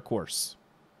them run their course.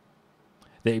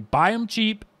 They buy them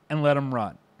cheap and let them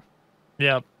run.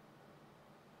 Yep.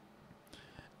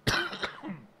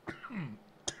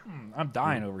 I'm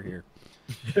dying over here.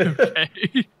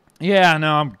 Okay. Yeah,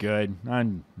 no, I'm good.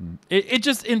 It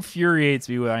just infuriates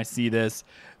me when I see this,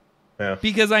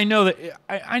 because I know that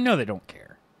I know they don't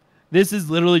care. This is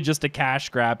literally just a cash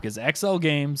grab because XL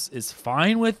Games is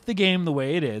fine with the game the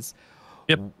way it is.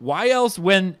 Yep. Why else,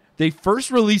 when they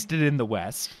first released it in the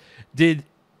West, did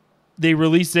they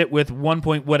release it with 1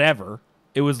 point whatever?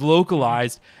 It was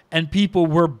localized, and people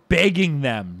were begging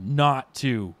them not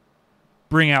to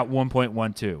bring out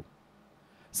 1.12.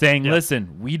 Saying,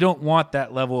 listen, we don't want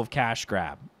that level of cash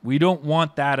grab. We don't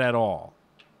want that at all.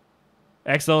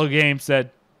 XL Games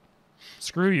said,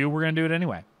 screw you, we're going to do it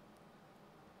anyway.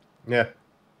 Yeah.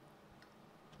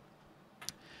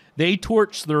 They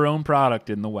torched their own product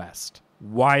in the West.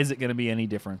 Why is it going to be any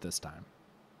different this time?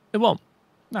 It won't.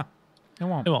 No, it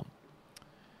won't. It won't.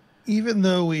 Even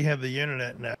though we have the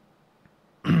internet now,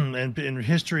 and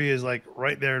history is like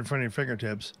right there in front of your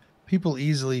fingertips, people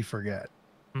easily forget.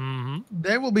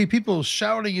 There will be people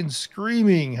shouting and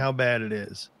screaming how bad it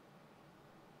is.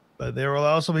 But there will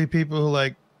also be people who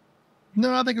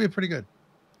no, I think it'll be pretty good.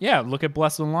 Yeah, look at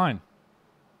Blessed Online.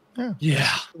 Yeah.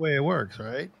 That's the way it works,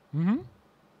 right?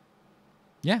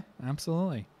 Yeah,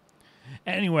 absolutely.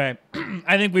 Anyway,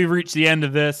 I think we've reached the end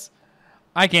of this.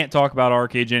 I can't talk about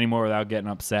ArcheAge anymore without getting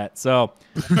upset. So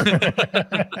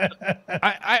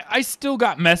I still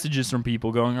got messages from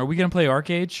people going, are we going to play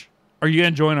ArcheAge? Are you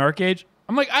going to join ArcheAge?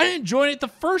 I'm like, I didn't join it the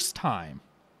first time.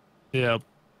 Yeah.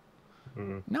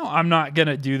 No, I'm not going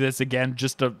to do this again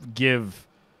just to give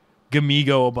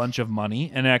Gamigo a bunch of money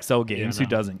and XL Games who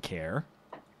doesn't care.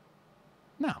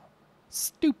 No.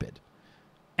 Stupid.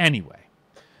 Anyway.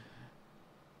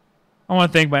 I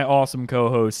want to thank my awesome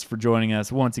co-hosts for joining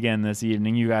us once again this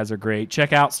evening. You guys are great.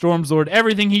 Check out Stormzord,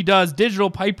 everything he does, Digital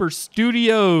Piper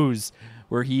Studios,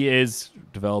 where he is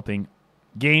developing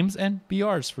games and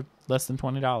BRs for less than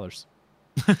 $20.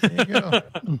 There you go.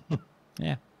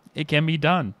 Yeah, it can be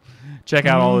done. Check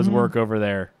out all his work over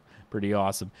there. Pretty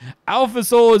awesome. Alpha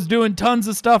Soul is doing tons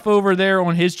of stuff over there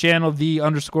on his channel,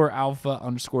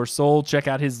 the_alpha_soul. Check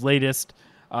out his latest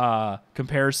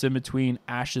comparison between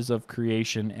Ashes of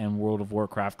Creation and World of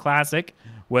Warcraft Classic,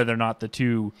 whether or not the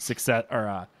two success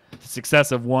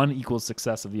of one equals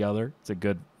success of the other. It's a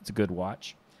good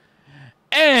watch.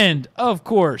 And of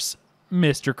course,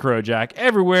 Mr. Crojack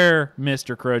everywhere.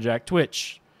 Mr. Crojack,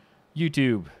 Twitch,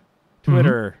 YouTube,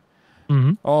 Twitter.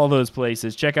 All those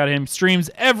places. Check out him. Streams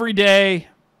every day,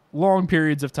 long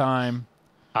periods of time.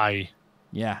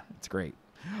 Yeah, it's great.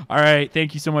 All right.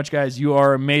 Thank you so much, guys. You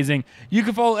are amazing. You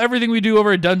can follow everything we do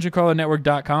over at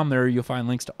dungeoncrawlernetwork.com. There you'll find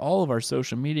links to all of our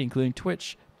social media, including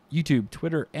Twitch, YouTube,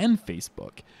 Twitter, and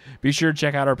Facebook. Be sure to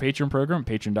check out our Patreon program,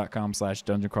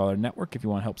 patreon.com/dungeoncrawlernetwork, if you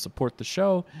want to help support the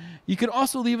show. You can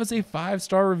also leave us a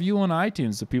 5-star review on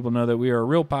iTunes so people know that we are a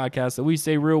real podcast, that we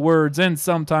say real words, and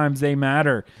sometimes they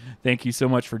matter. Thank you so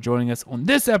much for joining us on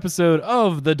this episode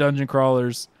of The Dungeon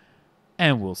Crawlers,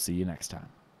 and we'll see you next time.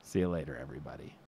 See you later, everybody.